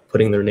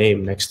putting their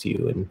name next to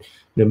you. And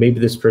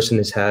maybe this person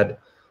has had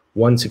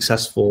one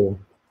successful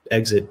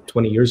exit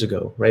 20 years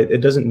ago, right?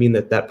 It doesn't mean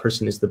that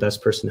person is the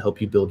best person to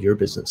help you build your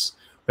business,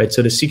 right?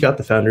 So to seek out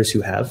the founders who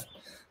have,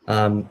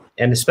 and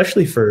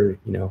especially for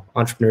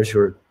entrepreneurs who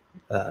are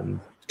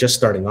just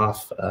starting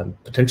off,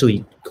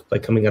 potentially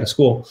like coming out of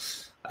school,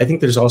 I think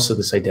there's also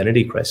this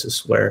identity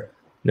crisis where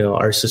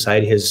our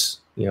society has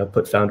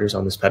put founders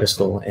on this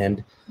pedestal,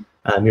 and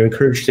you're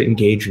encouraged to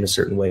engage in a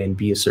certain way and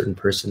be a certain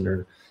person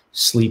or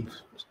sleep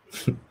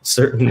a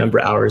certain number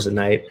of hours a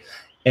night.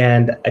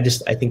 And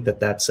I think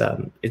that's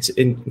it's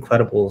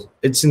incredible.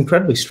 It's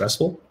incredibly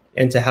stressful,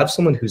 and to have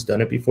someone who's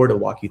done it before to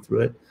walk you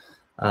through it,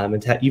 and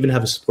to even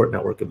have a support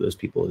network of those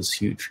people is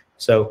huge.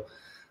 So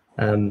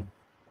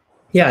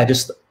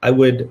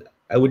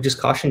I I would just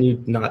caution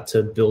you not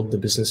to build the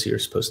business you're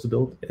supposed to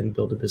build, and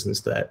build a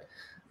business that,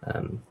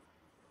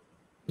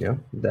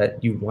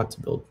 that you want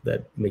to build,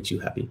 that makes you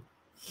happy.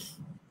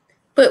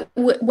 But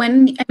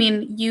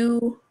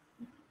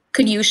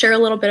could you share a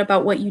little bit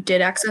about what you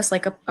did access,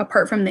 like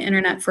apart from the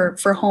internet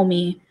for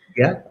Homey?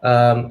 Yeah,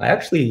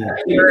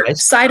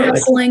 Side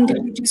hustling,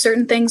 did you do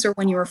certain things, or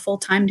when you were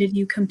full-time, did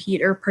you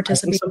compete or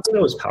participate? I think something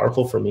that was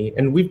powerful for me,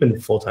 and we've been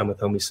full-time with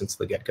Homey since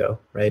the get-go,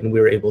 right? And we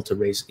were able to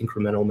raise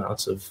incremental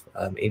amounts of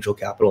angel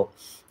capital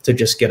to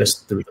just get us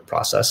through the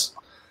process.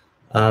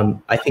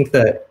 I think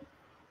that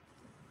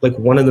like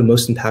one of the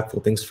most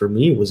impactful things for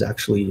me was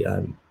actually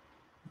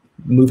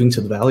moving to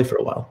the Valley for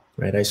a while,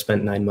 right? I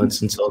spent 9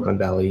 months in Silicon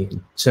Valley,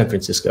 San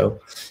Francisco,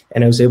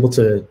 and I was able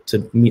to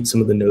meet some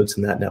of the nodes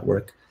in that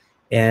network.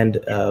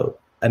 And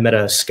I met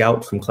a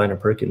scout from Kleiner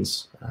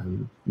Perkins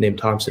named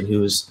Thompson, who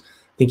was,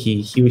 I think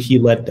he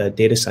led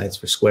data science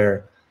for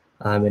Square,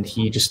 and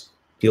he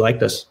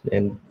liked us,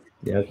 and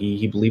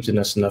he believed in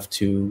us enough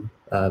to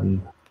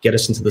get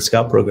us into the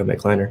scout program at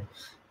Kleiner,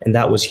 and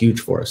that was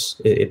huge for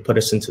us. It put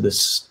us into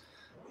this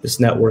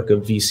network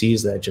of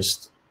VCs that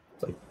just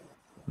the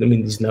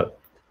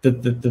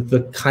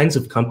kinds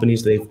of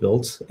companies they've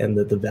built and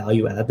the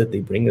value add that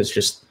they bring is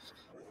just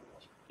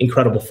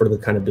incredible for the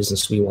kind of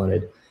business we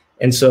wanted.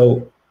 And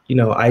so,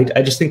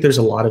 I just think there's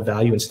a lot of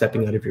value in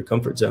stepping out of your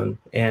comfort zone.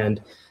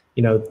 And,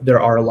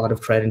 there are a lot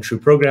of tried and true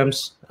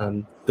programs.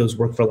 Those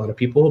work for a lot of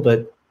people,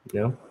 but,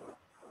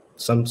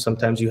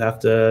 sometimes you have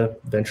to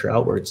venture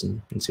outwards and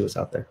see what's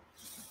out there.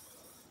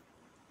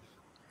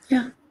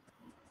 Yeah.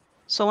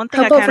 So one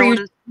thing I kind of want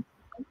to...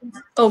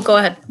 Oh, go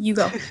ahead. You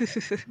go.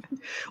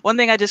 One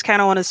thing I just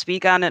kind of want to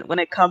speak on it when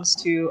it comes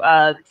to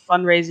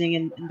fundraising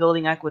and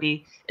building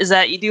equity is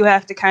that you do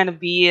have to kind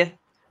of be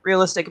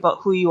realistic about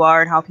who you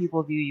are and how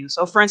people view you.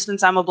 So for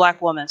instance, I'm a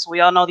Black woman. So we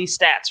all know these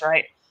stats,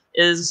 right?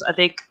 I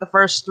think the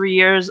first 3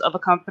 years of a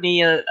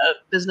company, a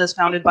business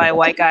founded by a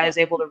white guy is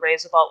able to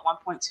raise about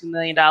 $1.2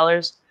 million.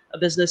 A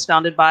business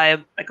founded by a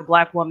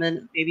Black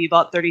woman, maybe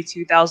about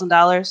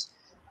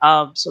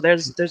 $32,000. So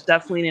there's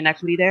definitely an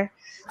inequity there.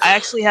 I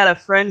actually had a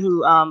friend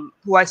who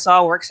I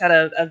saw works at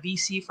a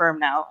VC firm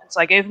now. And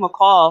so I gave him a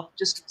call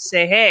just to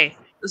say, hey,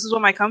 this is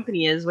what my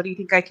company is. What do you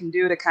think I can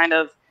do to kind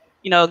of,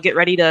 get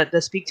ready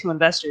to speak to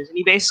investors? And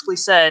he basically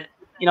said,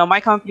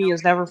 my company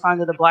has never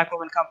founded a Black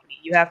woman company.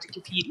 You have to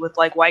compete with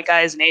like white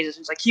guys and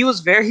Asians. He was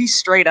very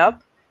straight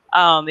up,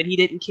 and he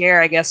didn't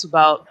care, I guess,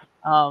 about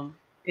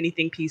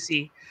anything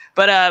PC.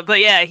 But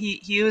yeah,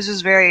 he was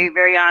just very,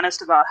 very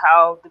honest about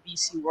how the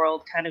VC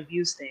world kind of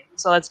views things.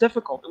 So that's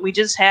difficult. And we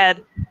just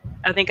had,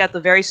 I think at the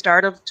very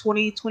start of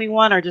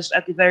 2021 or just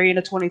at the very end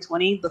of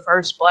 2020, the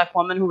first Black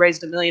woman who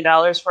raised $1 million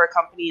for a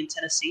company in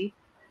Tennessee.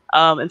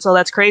 And so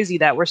that's crazy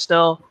that we're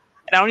still,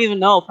 and I don't even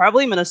know,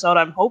 probably Minnesota.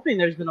 I'm hoping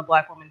there's been a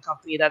Black woman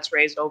company that's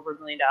raised over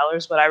 $1 million,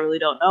 but I really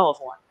don't know of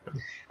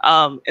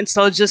one. And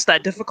so it's just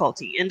that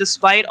difficulty. And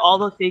despite all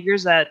the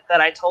figures that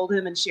I told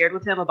him and shared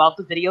with him about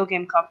the video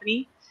game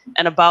company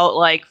and about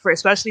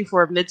especially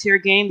for a mid-tier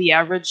game, the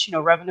average,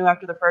 revenue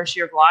after the first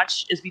year of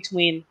launch is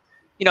between,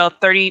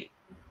 $30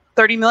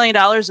 million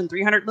and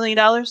 $300 million.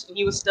 And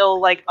he was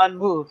still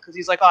unmoved because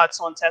he's like, oh, it's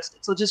so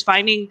untested. So just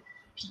finding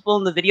people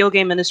in the video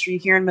game industry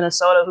here in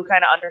Minnesota who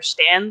kind of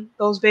understand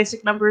those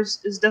basic numbers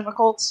is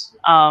difficult.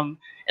 And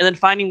then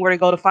finding where to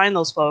go to find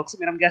those folks. I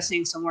mean, I'm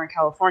guessing somewhere in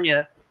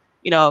California,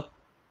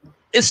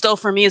 it's still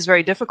for me is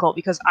very difficult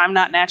because I'm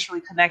not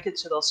naturally connected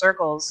to those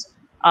circles.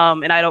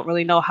 And I don't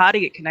really know how to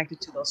get connected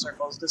to those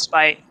circles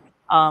despite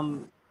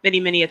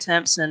many, many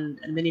attempts and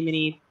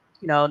many,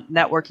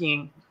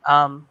 networking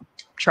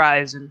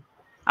tries and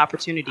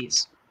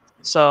opportunities.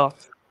 So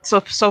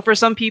for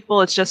some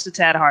people, it's just a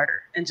tad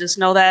harder, and just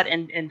know that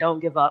and don't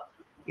give up.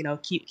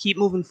 Keep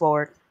moving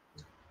forward.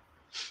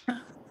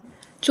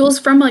 Jules,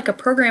 from a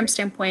program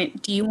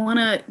standpoint, do you want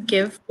to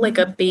give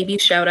a baby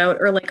shout out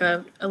or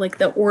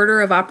the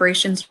order of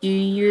operations you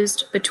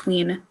used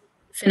between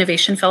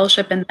Finovation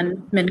Fellowship and then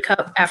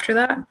MinCup after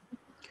that?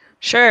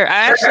 Sure.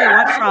 I actually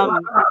went from,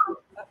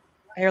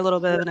 I hear a little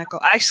bit of an echo.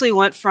 I actually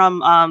went from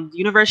the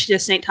University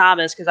of St.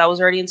 Thomas because I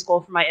was already in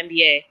school for my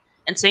MBA.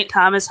 And St.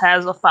 Thomas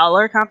has a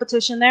Fowler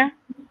competition there.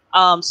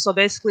 So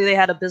basically they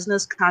had a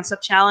business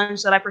concept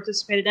challenge that I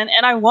participated in,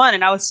 and I won.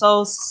 And I was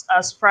so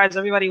surprised.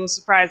 Everybody was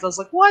surprised. I was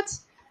like, what?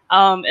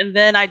 And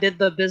then I did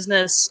the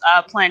business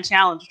plan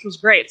challenge, which was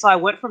great. So I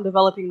went from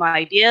developing my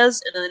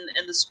ideas, and then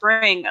in the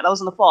spring, that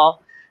was in the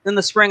fall, then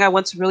the spring I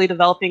went to really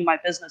developing my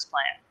business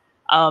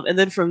plan. And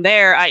then from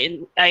there, I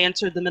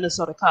entered the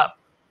Minnesota Cup.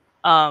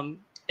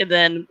 And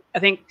then I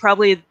think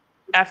probably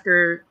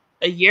after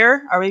a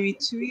year or maybe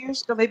 2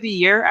 years ago, maybe a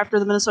year after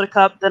the Minnesota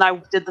Cup, then I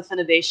did the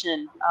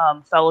Finovation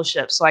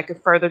Fellowship so I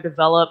could further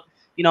develop,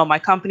 my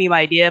company, my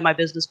idea, my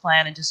business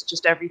plan, and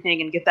just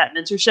everything, and get that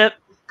mentorship.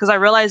 Because I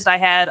realized I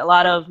had a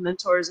lot of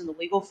mentors in the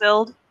legal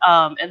field.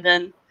 And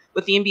then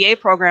with the MBA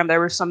program, there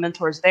were some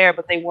mentors there,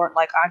 but they weren't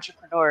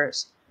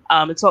entrepreneurs.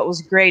 And so it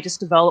was great just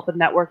develop a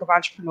network of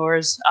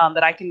entrepreneurs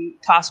that I can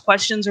toss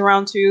questions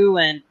around to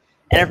and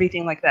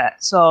everything like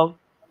that. So,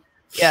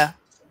 yeah.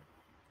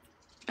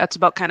 That's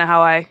about kind of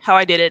how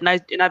I did it, and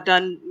I've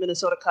done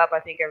Minnesota Cup I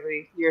think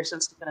every year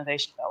since the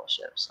Innovation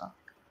Fellowship. So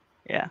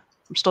yeah,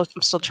 I'm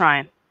still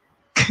trying.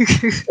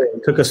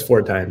 It took us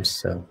 4 times,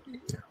 so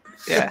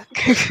yeah.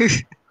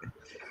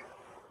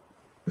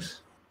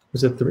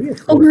 Was it 3 or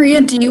 4? Oh,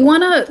 Maria, do you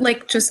want to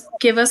like just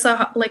give us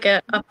a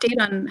update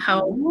on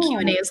how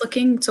Q&A is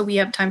looking so we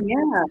have time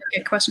to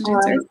get questions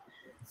answered?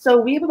 So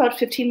we have about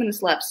 15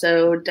 minutes left,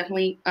 so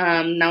definitely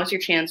now is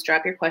your chance.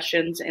 Drop your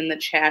questions in the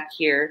chat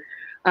here.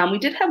 We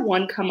did have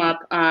one come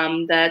up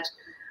that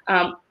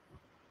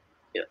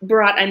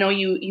Bharat, I know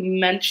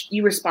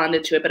you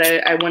responded to it, but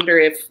I wonder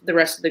if the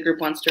rest of the group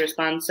wants to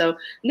respond. So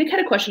Nick had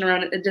a question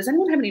around it. Does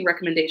anyone have any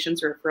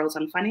recommendations or referrals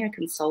on finding a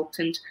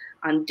consultant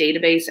on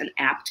database and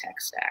app tech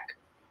stack?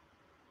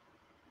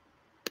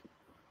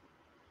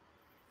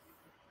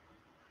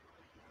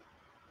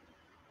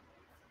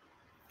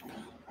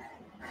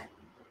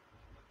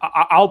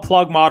 I'll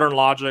plug Modern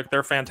Logic.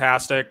 They're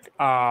fantastic.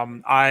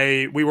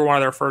 We were one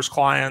of their first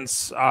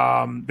clients.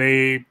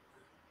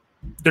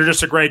 They're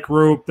just a great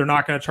group. They're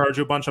not going to charge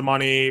you a bunch of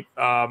money.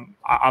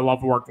 I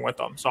love working with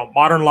them. So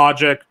Modern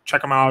Logic,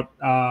 check them out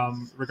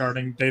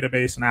regarding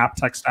database and app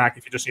tech stack.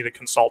 If you just need a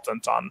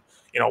consultant on,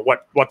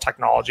 what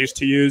technologies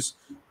to use.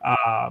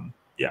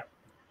 Yeah.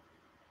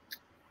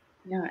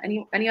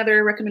 Any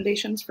other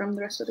recommendations from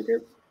the rest of the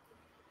group?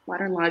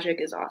 Modern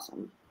Logic is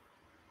awesome.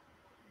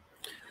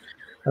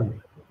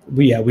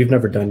 We've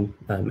never done,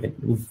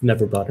 we've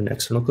never brought in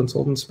external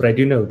consultants, but I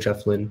do know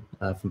Jeff Lynn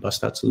from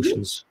Bust-Out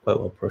Solutions quite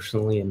well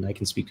personally, and I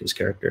can speak to his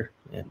character,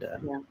 and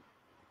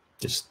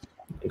just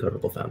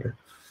incredible founder.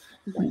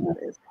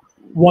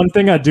 One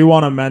thing I do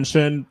want to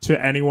mention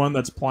to anyone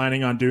that's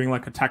planning on doing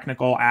like a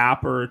technical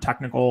app or a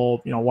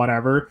technical,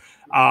 whatever,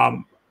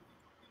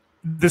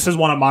 this is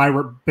one of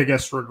my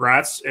biggest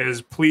regrets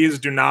is please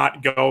do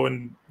not go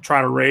and try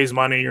to raise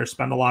money or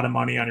spend a lot of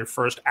money on your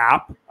first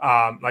app.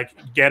 Like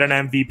get an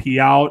MVP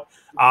out.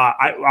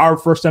 Our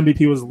first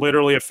MVP was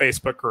literally a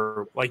Facebook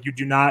group. Like you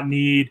do not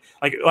need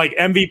like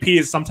MVP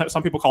is sometimes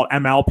some people call it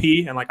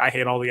MLP, and like I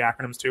hate all the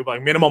acronyms too, but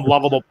like minimum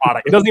lovable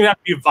product. It doesn't even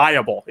have to be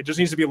viable. It just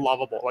needs to be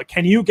lovable. Like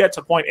can you get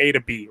to point A to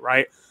B,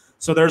 right?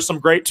 So there's some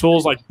great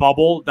tools like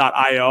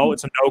Bubble.io.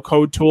 It's a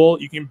no-code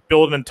tool. You can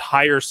build an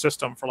entire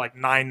system for like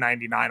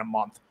 $9.99 a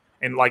month.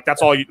 And like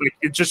that's all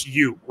it's just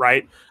you,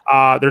 right?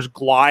 There's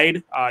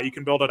Glide. You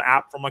can build an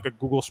app from like a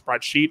Google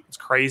spreadsheet. It's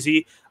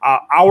crazy.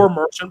 Our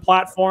merchant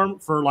platform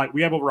for like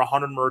we have over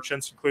 100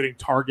 merchants, including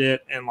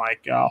Target and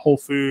like Whole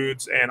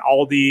Foods and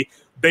Aldi.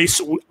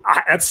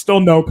 It's still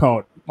no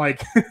code.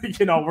 Like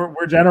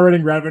we're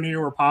generating revenue.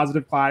 We're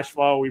positive cash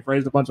flow. We've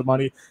raised a bunch of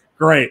money.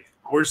 Great.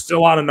 We're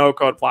still on a no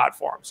code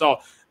platform. So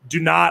do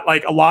not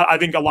I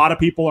think a lot of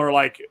people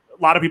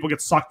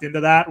get sucked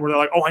into that where they're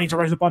like, oh, I need to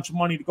raise a bunch of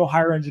money to go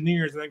hire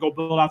engineers and then go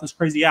build out this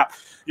crazy app.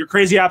 Your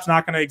crazy app's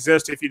not going to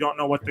exist if you don't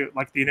know what the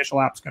initial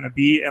app's going to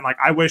be. And like,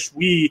 I wish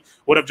we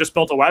would have just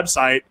built a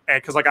website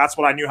because like, that's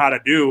what I knew how to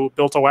do,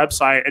 built a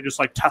website and just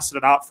like tested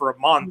it out for a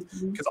month.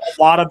 Because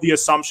a lot of the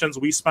assumptions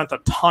we spent a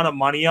ton of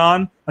money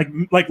on,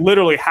 like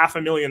literally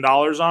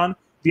 $500,000 on,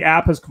 the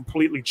app has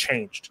completely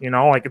changed,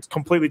 like it's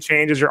completely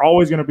changes. You're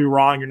always going to be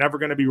wrong. You're never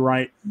going to be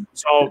right.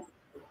 So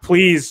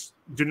please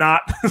do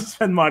not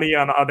spend money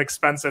on an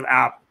expensive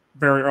app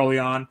very early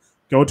on.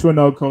 Go to a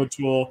no-code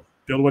tool,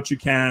 build what you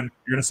can.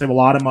 You're going to save a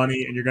lot of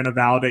money, and you're going to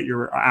validate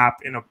your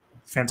app in a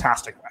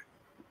fantastic way.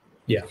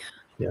 Yeah.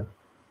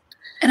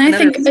 And I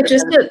think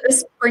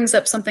this brings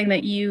up something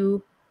that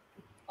you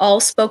all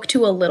spoke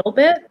to a little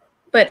bit,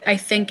 but I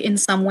think in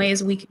some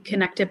ways we could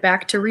connect it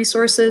back to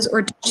resources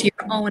or to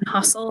your own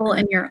hustle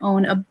and your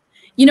own,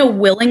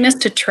 willingness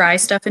to try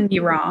stuff and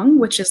be wrong,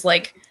 which is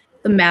like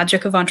the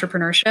magic of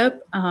entrepreneurship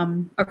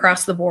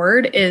across the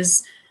board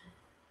is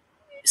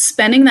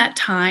spending that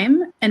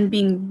time and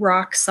being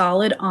rock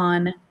solid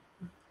on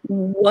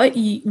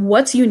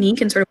what's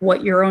unique and sort of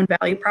what your own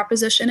value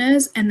proposition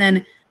is. And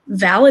then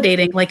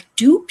validating, like,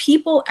 do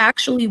people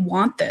actually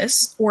want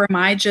this? Or am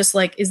I just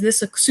like, is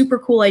this a super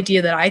cool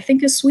idea that I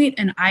think is sweet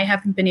and I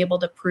haven't been able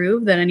to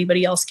prove that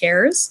anybody else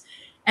cares?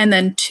 And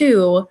then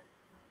 2,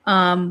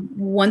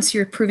 once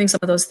you're proving some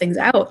of those things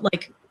out,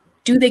 like,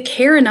 do they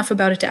care enough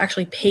about it to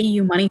actually pay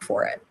you money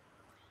for it?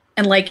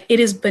 And like, it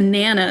is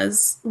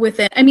bananas with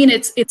it. I mean,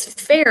 it's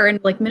fair. And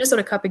like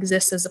Minnesota Cup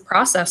exists as a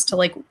process to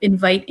like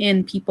invite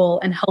in people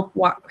and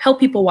help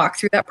people walk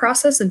through that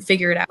process and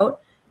figure it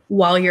out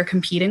while you're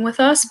competing with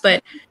us.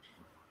 But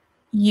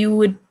you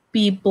would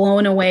be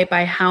blown away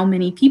by how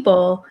many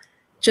people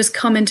just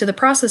come into the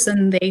process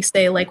and they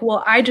say like,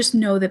 well, I just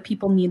know that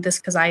people need this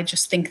because I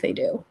just think they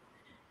do.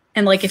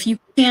 And like, if you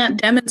can't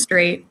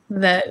demonstrate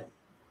that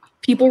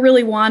people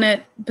really want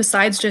it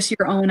besides just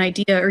your own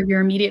idea or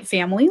your immediate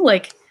family,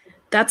 like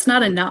that's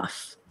not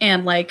enough.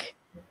 And like,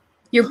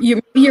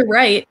 you're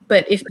right.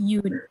 But if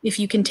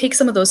you can take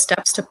some of those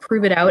steps to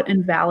prove it out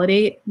and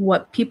validate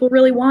what people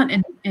really want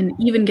and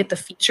even get the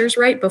features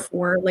right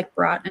before, like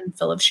Bharat and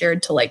Phil have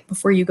shared, to like,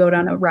 before you go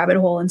down a rabbit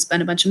hole and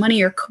spend a bunch of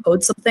money or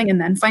code something and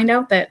then find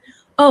out that,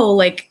 oh,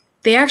 like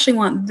they actually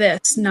want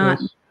this, not,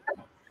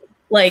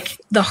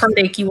 like the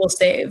heartache you will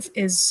save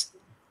is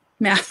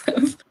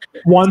massive.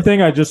 One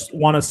thing I just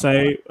want to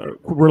say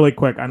really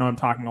quick, I know I'm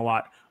talking a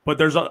lot, but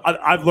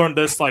I've learned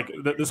this, like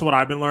this is what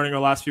I've been learning the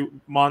last few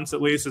months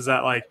at least, is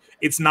that like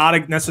it's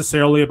not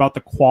necessarily about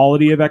the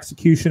quality of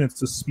execution, it's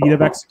the speed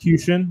of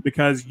execution,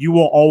 because you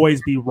will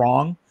always be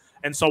wrong.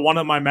 And so one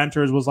of my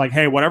mentors was like,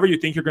 hey, whatever you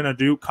think you're going to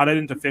do, cut it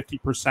into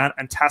 50%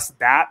 and test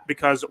that,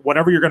 because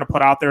whatever you're going to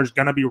put out there is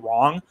going to be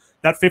wrong.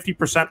 That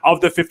 50% of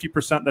the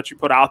 50% that you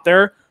put out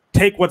there,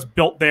 take what's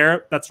built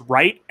there that's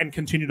right and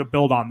continue to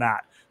build on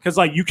that. Because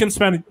like you can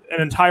spend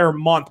an entire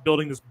month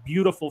building this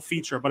beautiful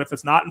feature, but if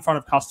it's not in front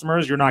of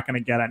customers, you're not going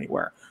to get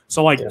anywhere.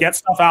 So like get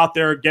stuff out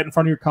there, get in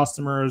front of your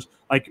customers,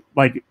 like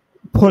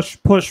push,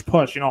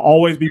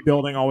 always be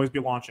building, always be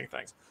launching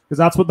things.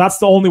 Because that's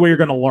the only way you're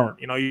going to learn.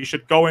 You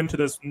should go into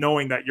this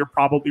knowing that your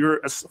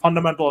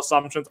fundamental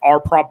assumptions are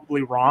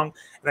probably wrong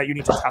and that you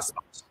need to test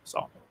those.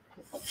 So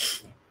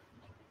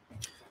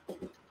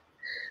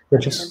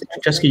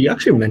Jessica, you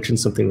actually mentioned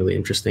something really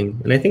interesting.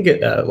 And I think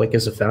like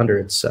as a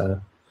founder,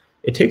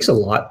 it takes a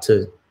lot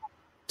to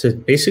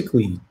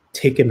basically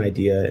take an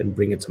idea and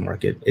bring it to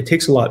market. It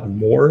takes a lot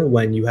more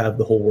when you have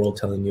the whole world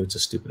telling you it's a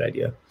stupid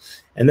idea.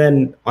 And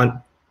then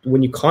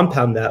when you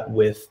compound that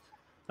with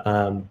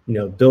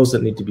bills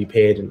that need to be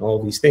paid and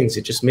all these things,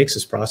 it just makes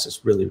this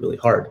process really, really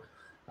hard.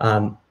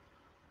 And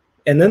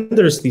then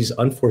there's these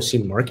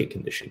unforeseen market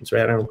conditions,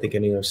 right? I don't think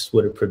any of us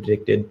would have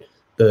predicted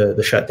the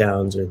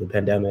shutdowns or the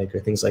pandemic or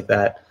things like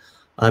that.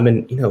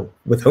 And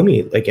with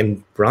Homie, like,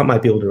 and Bharat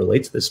might be able to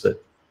relate to this,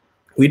 but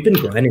we'd been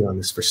grinding on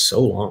this for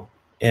so long,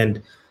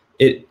 and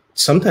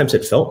sometimes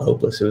it felt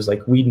hopeless. It was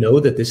like, we know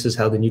that this is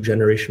how the new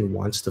generation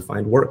wants to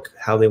find work,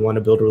 how they want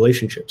to build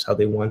relationships, how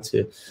they want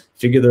to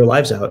figure their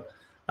lives out.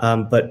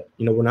 But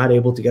we're not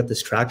able to get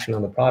this traction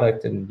on the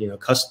product, and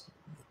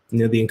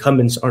the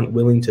incumbents aren't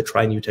willing to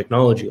try new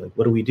technology. Like,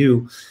 what do we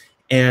do?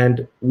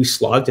 And we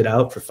slogged it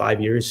out for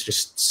 5 years,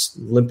 just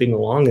limping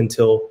along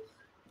until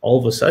all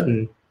of a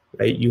sudden,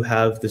 right, you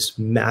have this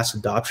mass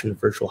adoption of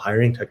virtual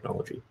hiring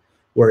technology,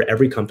 where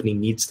every company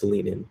needs to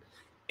lean in.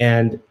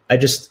 And I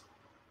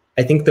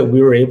think that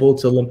we were able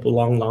to limp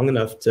along long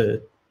enough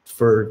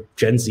for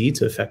Gen Z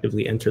to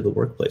effectively enter the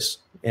workplace.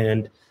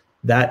 And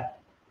that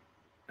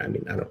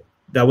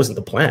wasn't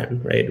the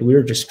plan, right? We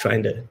were just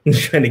trying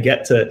to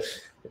get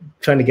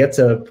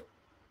to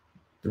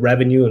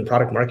revenue and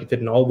product market fit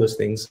and all those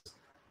things.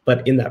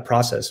 But in that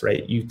process,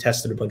 right, you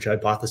tested a bunch of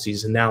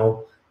hypotheses, and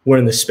now we're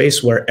in the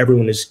space where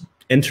everyone is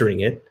entering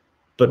it.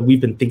 But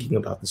we've been thinking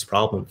about this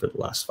problem for the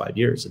last 5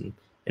 years, and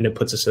it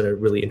puts us at a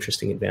really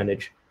interesting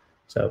advantage.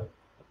 So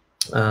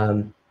I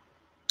don't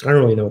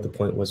really know what the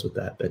point was with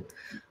that, but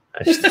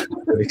I just had a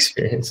good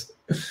experience.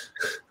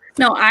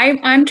 No,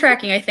 I'm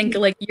tracking. I think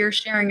like you're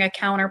sharing a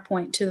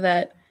counterpoint to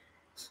that.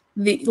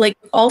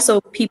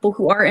 Also people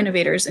who are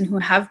innovators and who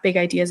have big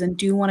ideas and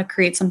do want to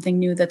create something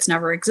new that's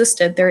never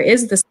existed, there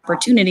is this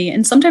opportunity.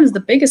 And sometimes the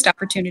biggest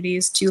opportunity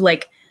is to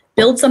like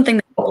build something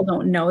that people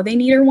don't know they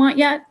need or want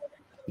yet.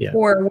 Yeah.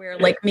 Or where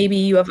like maybe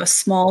you have a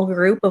small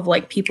group of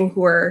like people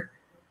who are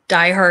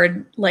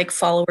diehard like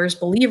followers,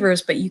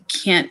 believers, but you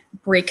can't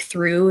break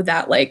through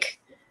that like,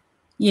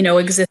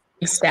 existing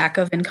stack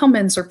of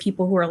incumbents or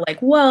people who are like,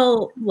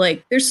 well,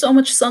 like there's so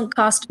much sunk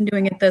cost in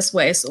doing it this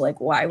way. So like,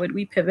 why would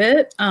we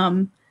pivot?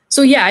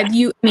 So yeah,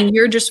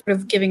 you're just sort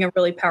of giving a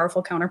really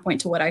powerful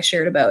counterpoint to what I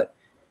shared about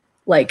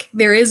like,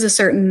 there is a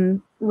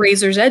certain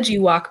razor's edge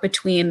you walk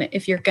between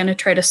if you're going to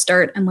try to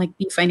start and like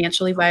be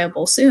financially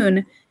viable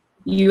soon,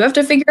 you have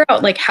to figure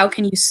out like, how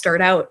can you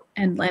start out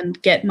and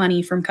get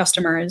money from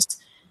customers,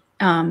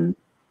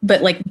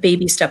 but like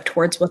baby step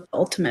towards what the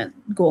ultimate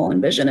goal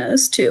and vision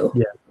is too.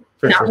 Yeah,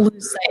 not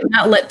lose sight,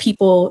 not let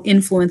people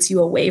influence you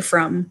away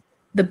from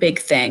the big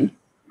thing.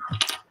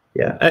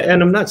 Yeah,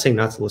 and I'm not saying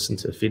not to listen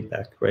to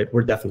feedback, right?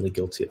 We're definitely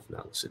guilty of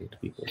not listening to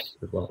people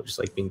as well, just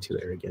like being too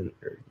arrogant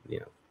or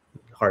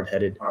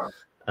hard-headed.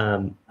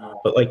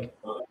 But like,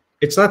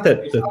 it's not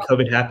that the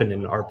COVID happened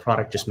and our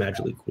product just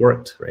magically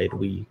worked, right?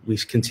 We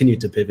continued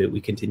to pivot,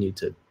 we continued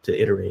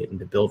to iterate and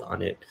to build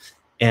on it,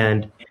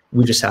 and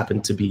we just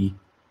happened to be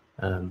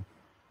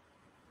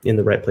in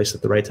the right place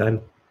at the right time.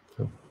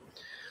 So.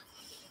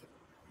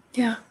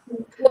 Yeah.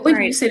 What would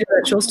you say to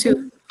that, Jules,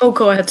 too? Oh,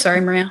 go ahead. Sorry,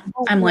 Maria.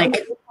 I'm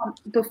like...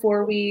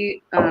 Before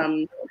we, I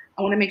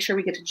want to make sure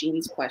we get to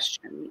Jean's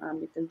question,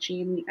 because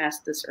Jean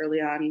asked this early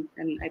on,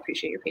 and I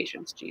appreciate your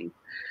patience, Jean.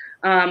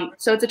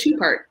 So it's a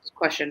two-part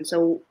question.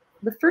 So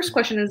the first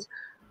question is,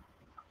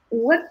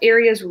 what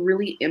areas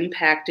really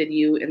impacted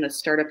you in the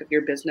startup of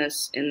your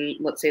business in,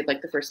 let's say,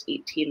 like the first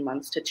 18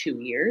 months to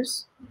 2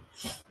 years?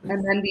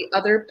 And then the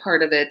other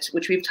part of it,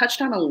 which we've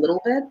touched on a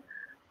little bit,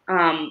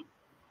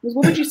 was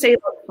what would you say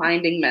about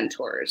finding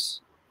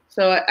mentors?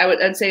 So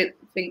I'd say, I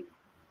think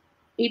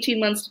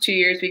 18 months to 2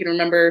 years, we can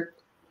remember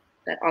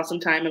that awesome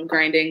time of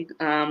grinding,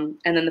 and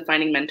then the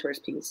finding mentors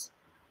piece.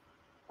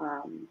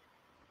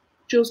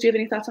 Jules, do you have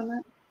any thoughts on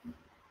that?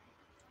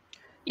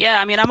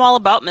 Yeah, I mean, I'm all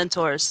about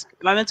mentors.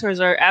 My mentors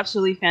are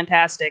absolutely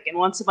fantastic. And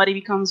once somebody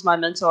becomes my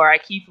mentor, I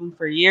keep them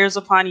for years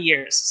upon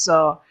years.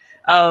 So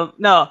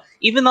No,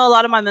 even though a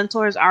lot of my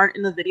mentors aren't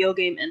in the video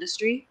game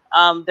industry,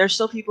 there's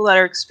still people that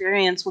are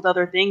experienced with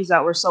other things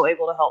that were so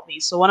able to help me.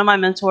 So one of my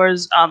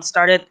mentors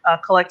started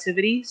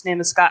Collectivity. His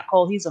name is Scott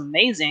Cole. He's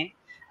amazing.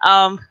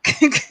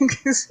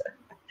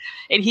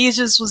 And he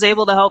just was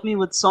able to help me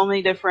with so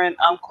many different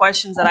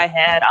questions that I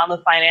had on the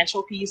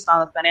financial piece,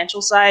 on the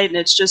financial side. And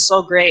it's just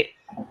so great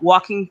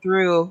walking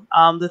through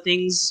the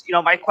things,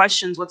 my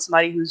questions with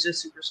somebody who's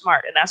just super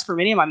smart. And that's for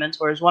many of my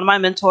mentors. One of my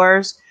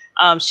mentors,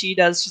 she's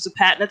a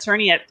patent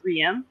attorney at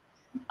 3M.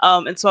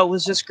 And so it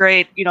was just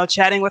great,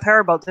 chatting with her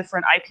about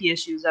different IP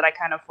issues that I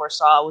kind of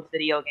foresaw with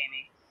video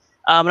gaming.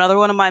 Another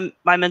one of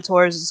my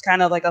mentors is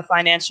kind of like a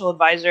financial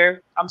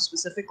advisor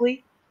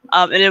specifically.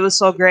 And it was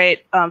so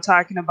great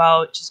talking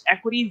about just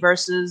equity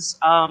versus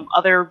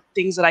other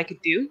things that I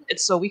could do. And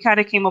so we kind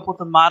of came up with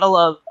a model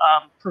of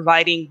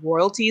providing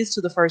royalties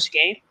to the first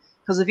game.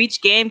 Because if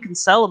each game can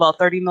sell about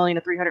 $30 million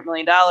to $300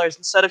 million,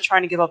 instead of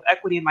trying to give up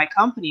equity in my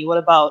company, what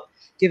about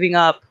giving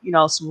up,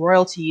 some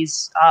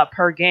royalties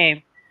per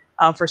game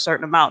for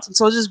certain amounts? And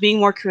so just being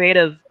more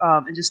creative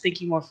and just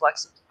thinking more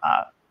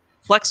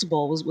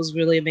flexible was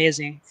really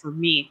amazing for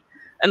me.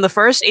 And the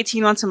first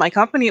 18 months of my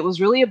company, it was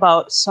really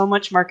about so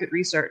much market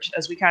research,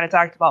 as we kind of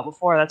talked about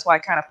before. That's why I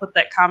kind of put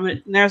that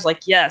comment in there. It's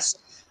like, yes,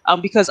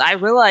 because I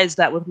realized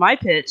that with my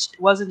pitch, it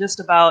wasn't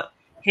just about,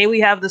 hey, we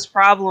have this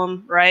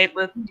problem, right,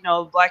 with,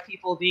 Black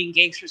people being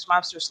gangsters,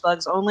 mobsters,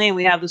 thugs only. And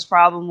we have this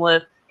problem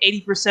with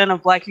 80%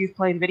 of Black youth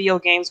playing video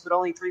games, but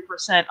only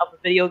 3% of the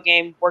video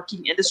game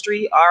working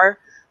industry are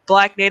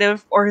Black,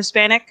 Native, or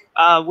Hispanic,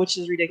 which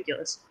is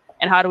ridiculous.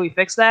 And how do we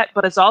fix that?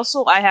 But it's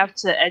also, I have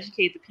to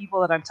educate the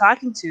people that I'm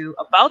talking to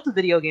about the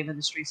video game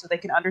industry so they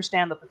can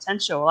understand the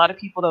potential. A lot of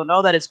people don't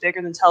know that it's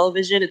bigger than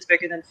television, it's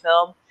bigger than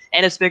film,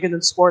 and it's bigger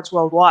than sports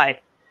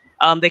worldwide.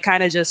 They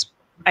kind of just,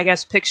 I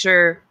guess,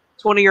 picture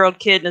 20-year-old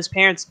kid in his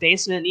parents'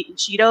 basement eating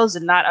Cheetos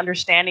and not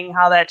understanding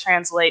how that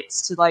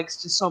translates to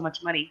just so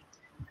much money.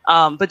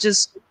 But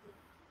just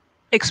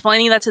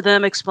explaining that to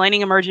them,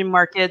 explaining emerging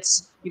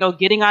markets,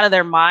 getting out of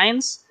their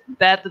minds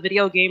that the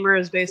video gamer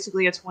is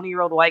basically a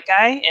 20-year-old white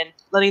guy, and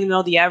letting them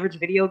know the average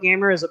video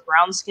gamer is a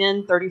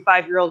brown-skinned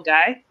 35-year-old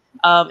guy.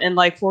 And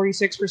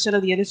 46%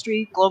 of the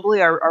industry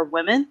globally are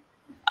women.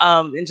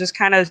 And just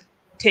kind of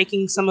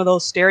taking some of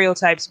those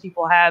stereotypes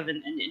people have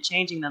and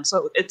changing them.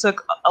 So it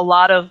took a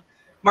lot of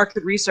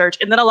market research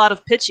and then a lot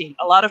of pitching,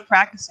 a lot of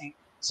practicing.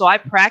 So I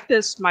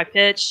practiced my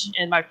pitch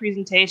and my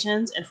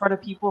presentations in front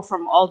of people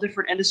from all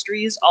different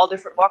industries, all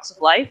different walks of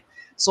life,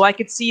 so I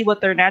could see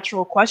what their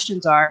natural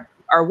questions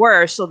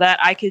were, so that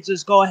I could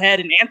just go ahead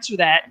and answer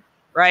that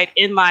right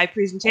in my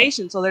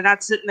presentation. So they're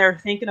not sitting there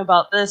thinking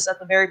about this at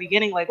the very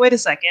beginning, like, wait a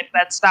second,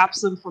 that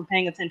stops them from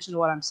paying attention to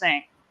what I'm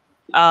saying.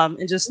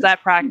 And just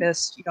that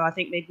practice, I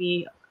think made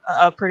me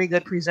a pretty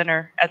good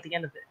presenter at the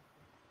end of it.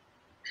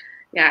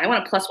 Yeah, I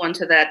want to plus one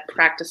to that,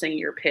 practicing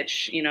your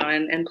pitch,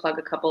 and plug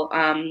a couple.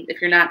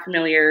 If you're not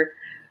familiar,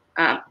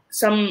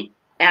 some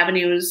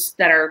avenues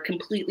that are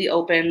completely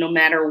open, no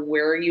matter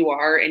where you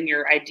are in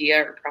your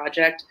idea or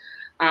project.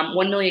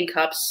 1 Million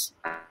Cups,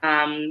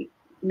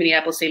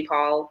 Minneapolis, St.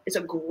 Paul is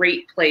a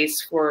great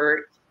place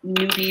for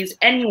newbies,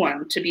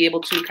 anyone, to be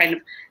able to kind of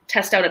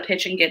test out a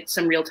pitch and get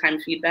some real-time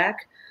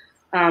feedback.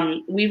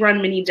 We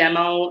run Mini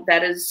Demo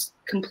that is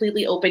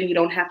completely open. You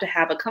don't have to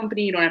have a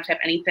company. You don't have to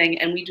have anything.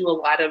 And we do a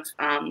lot of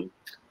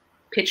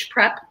pitch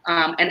prep.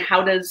 And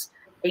how does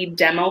a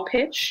demo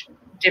pitch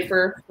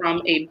differ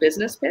from a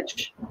business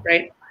pitch,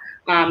 right?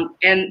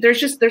 And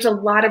there's a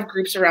lot of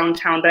groups around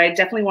town, but I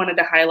definitely wanted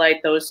to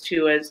highlight those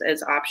two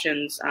as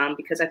options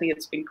because I think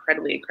it's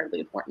incredibly, incredibly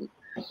important.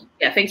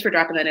 Yeah, thanks for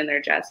dropping that in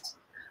there, Jess.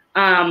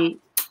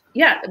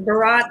 Yeah,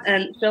 Bharat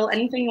and Phil,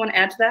 anything you want to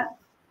add to that?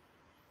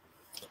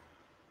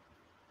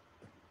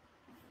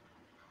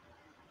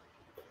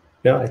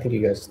 No, I think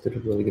you guys did a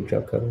really good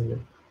job covering it.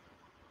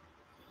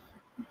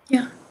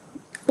 Yeah.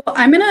 Well,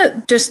 I'm going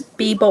to just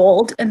be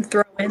bold and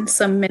throw in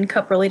some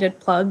MinCup related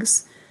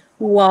plugs.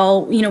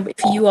 While,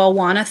 if you all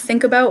want to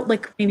think about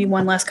maybe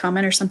one last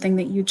comment or something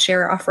that you'd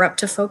share or offer up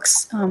to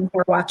folks who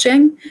are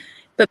watching.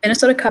 But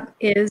Minnesota Cup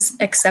is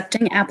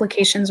accepting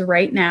applications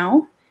right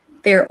now.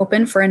 They're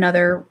open for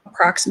another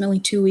approximately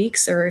 2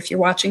 weeks, or if you're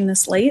watching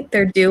this late,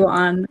 they're due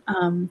on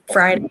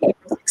Friday,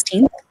 April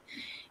 16th.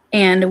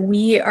 And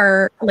we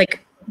are,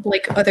 like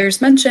others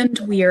mentioned,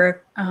 we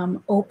are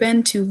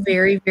open to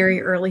very,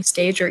 very early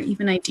stage or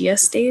even idea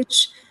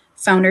stage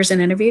founders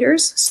and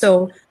innovators.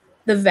 So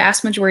the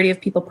vast majority of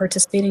people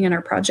participating in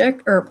our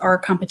project or our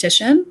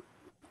competition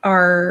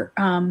are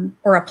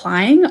or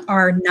applying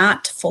are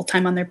not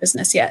full-time on their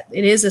business yet.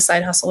 It is a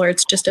side hustle, or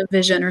it's just a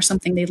vision or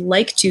something they'd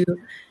like to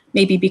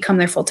maybe become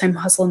their full-time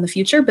hustle in the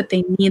future, but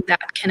they need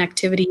that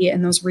connectivity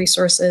and those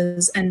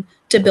resources and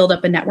to build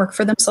up a network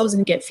for themselves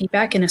and get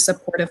feedback in a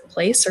supportive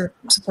place or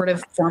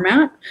supportive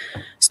format.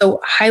 So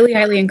highly,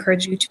 highly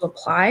encourage you to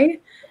apply.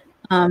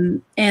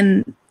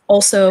 And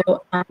also,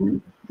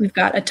 we've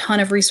got a ton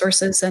of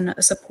resources and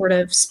a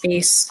supportive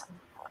space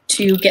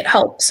to get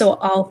help. So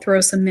I'll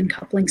throw some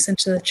MinCup links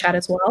into the chat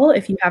as well.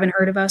 If you haven't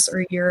heard of us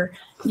or you're,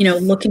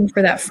 looking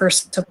for that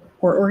first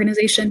support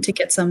organization to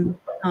get some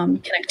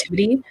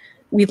connectivity.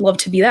 We'd love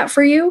to be that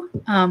for you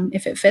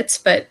if it fits.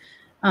 But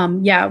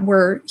yeah,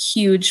 we're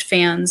huge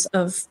fans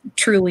of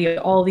truly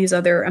all these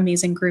other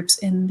amazing groups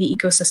in the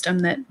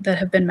ecosystem that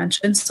have been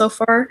mentioned so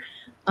far.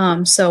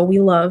 So we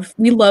love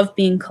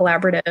being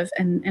collaborative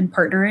and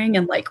partnering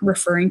and like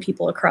referring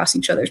people across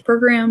each other's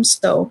programs.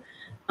 So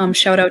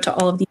shout out to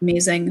all of the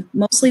amazing,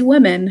 mostly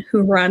women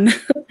who run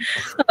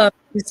the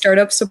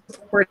startup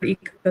support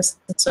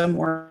ecosystem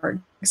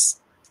orgs.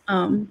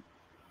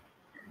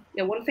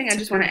 Yeah, one thing I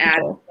just want to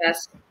add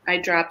is I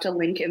dropped a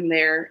link in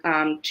there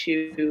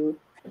to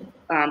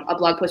a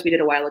blog post we did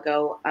a while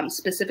ago,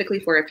 specifically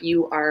for if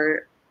you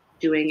are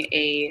doing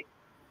a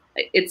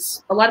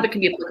lot of it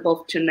can be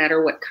applicable to no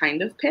matter what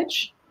kind of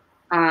pitch.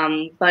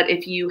 But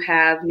if you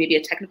have maybe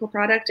a technical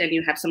product and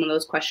you have some of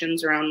those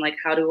questions around like,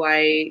 how do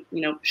I,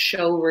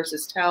 show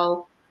versus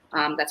tell,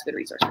 that's a good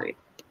resource for you.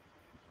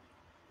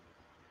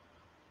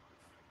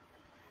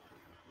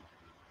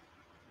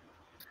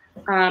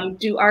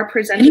 Do our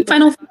presenters Any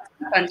final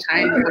on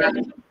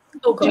time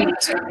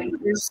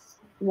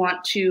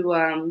want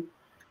to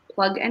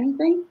plug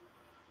anything?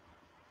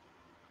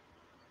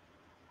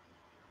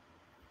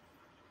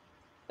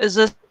 Is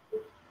this?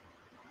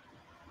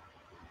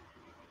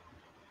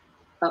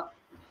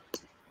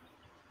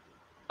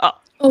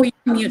 Oh, you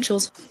can mute,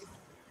 Jules.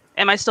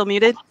 Am I still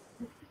muted?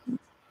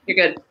 You're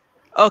good.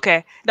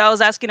 Okay. No, I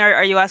was asking,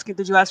 are you asking,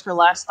 did you ask for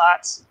last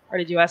thoughts or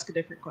did you ask a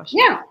different question?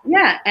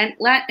 Yeah. And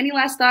any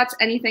last thoughts,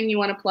 anything you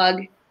want to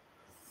plug?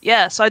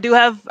 Yeah, so I do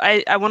have,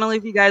 I want to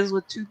leave you guys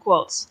with 2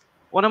 quotes.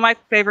 One of my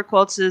favorite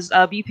quotes is,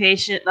 be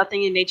patient,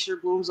 nothing in nature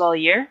blooms all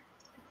year.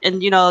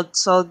 And,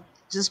 so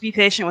just be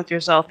patient with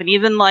yourself. And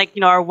even like,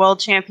 our world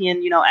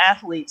champion,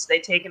 athletes, they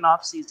take an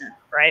off season,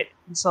 right?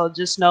 And so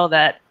just know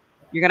that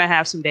you're going to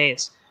have some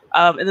days.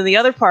 And then the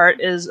other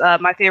part is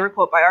my favorite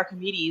quote by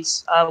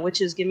Archimedes,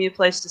 which is, give me a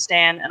place to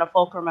stand and a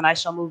fulcrum and I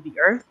shall move the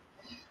earth.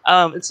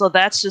 And so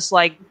that's just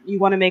like, you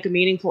want to make a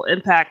meaningful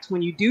impact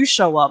when you do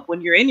show up,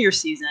 when you're in your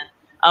season.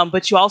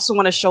 But you also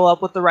want to show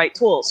up with the right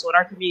tools. So in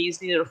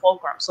Archimedes needed a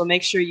fulcrum. So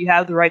make sure you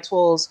have the right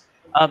tools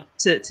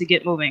to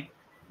get moving,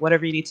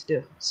 whatever you need to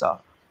do. So,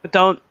 but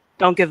don't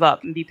give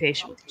up and be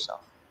patient with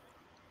yourself.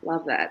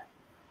 Love that.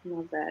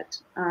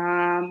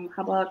 How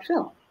about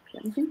Phil?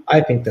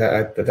 I think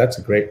that's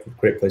a great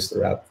place to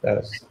wrap.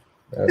 That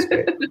was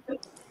great.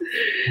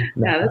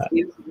 Yeah, that's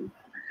beautiful.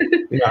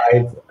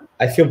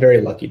 I feel very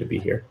lucky to be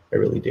here. I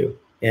really do.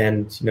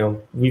 And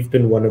we've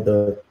been one of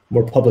the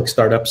more public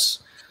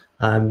startups,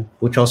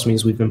 which also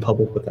means we've been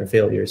public with our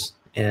failures.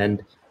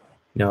 And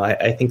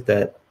I think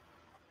that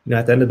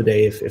at the end of the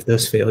day, if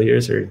those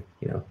failures are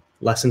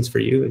lessons for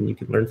you and you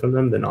can learn from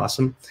them, then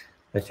awesome.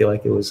 I feel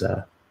like it was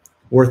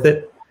worth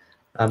it.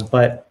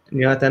 But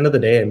at the end of the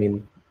day, I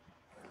mean,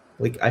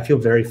 like, I feel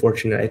very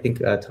fortunate. I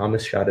think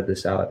Thomas shouted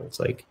this out. It's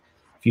like,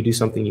 if you do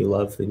something you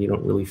love, then you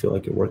don't really feel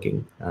like you're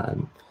working.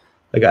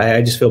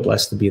 I just feel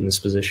blessed to be in this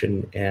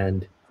position,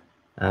 and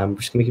we're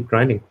just gonna keep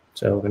grinding.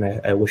 So, and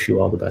I wish you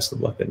all the best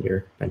of luck in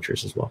your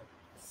ventures as well.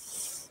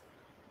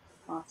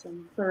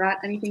 Awesome. Bharat,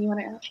 anything you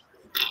want to add?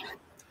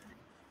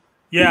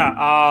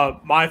 Yeah,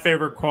 my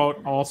favorite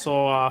quote,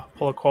 also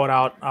pull a quote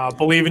out,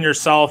 believe in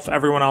yourself,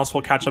 everyone else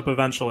will catch up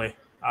eventually.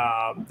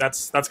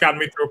 That's gotten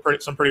me through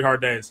some pretty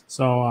hard days.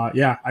 So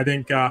yeah, I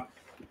think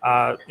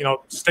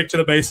stick to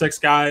the basics,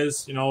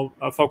 guys.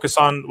 Focus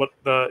on what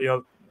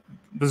the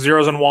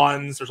zeros and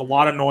ones. There's a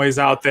lot of noise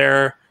out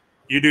there.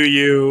 You do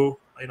you.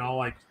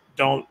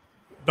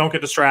 Don't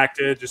get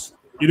distracted. Just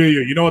you do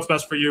you. You know what's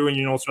best for you, and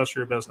you know what's best for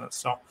your business.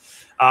 So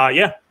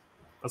yeah,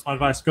 that's my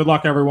advice. Good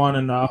luck, everyone,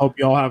 and hope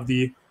you all have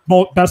the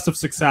best of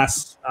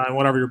success in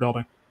whatever you're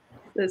building.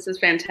 This is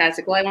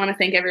fantastic. Well, I want to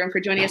thank everyone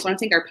for joining us. I want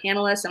to thank our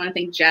panelists. I want to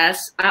thank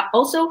Jess.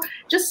 Also,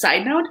 just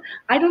side note,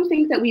 I don't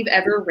think that we've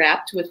ever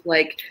wrapped with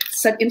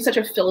in such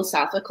a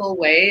philosophical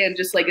way and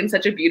just in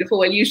such a beautiful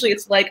way. Usually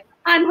it's like,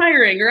 I'm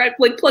hiring, or I'm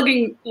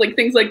plugging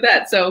things like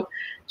that. So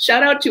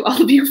shout out to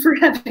all of you for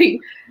having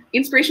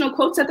inspirational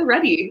quotes at the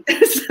ready.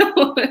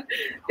 So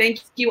thank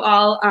you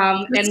all.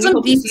 And we some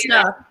hope deep to see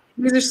stuff.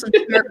 These are some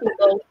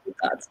miracle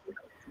thoughts.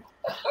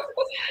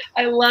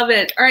 I love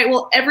it. All right.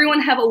 Well, everyone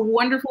have a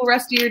wonderful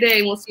rest of your day,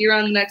 and we'll see you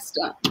around next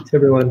time. Thanks,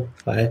 everyone.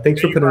 Bye. Thanks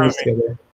for putting this together.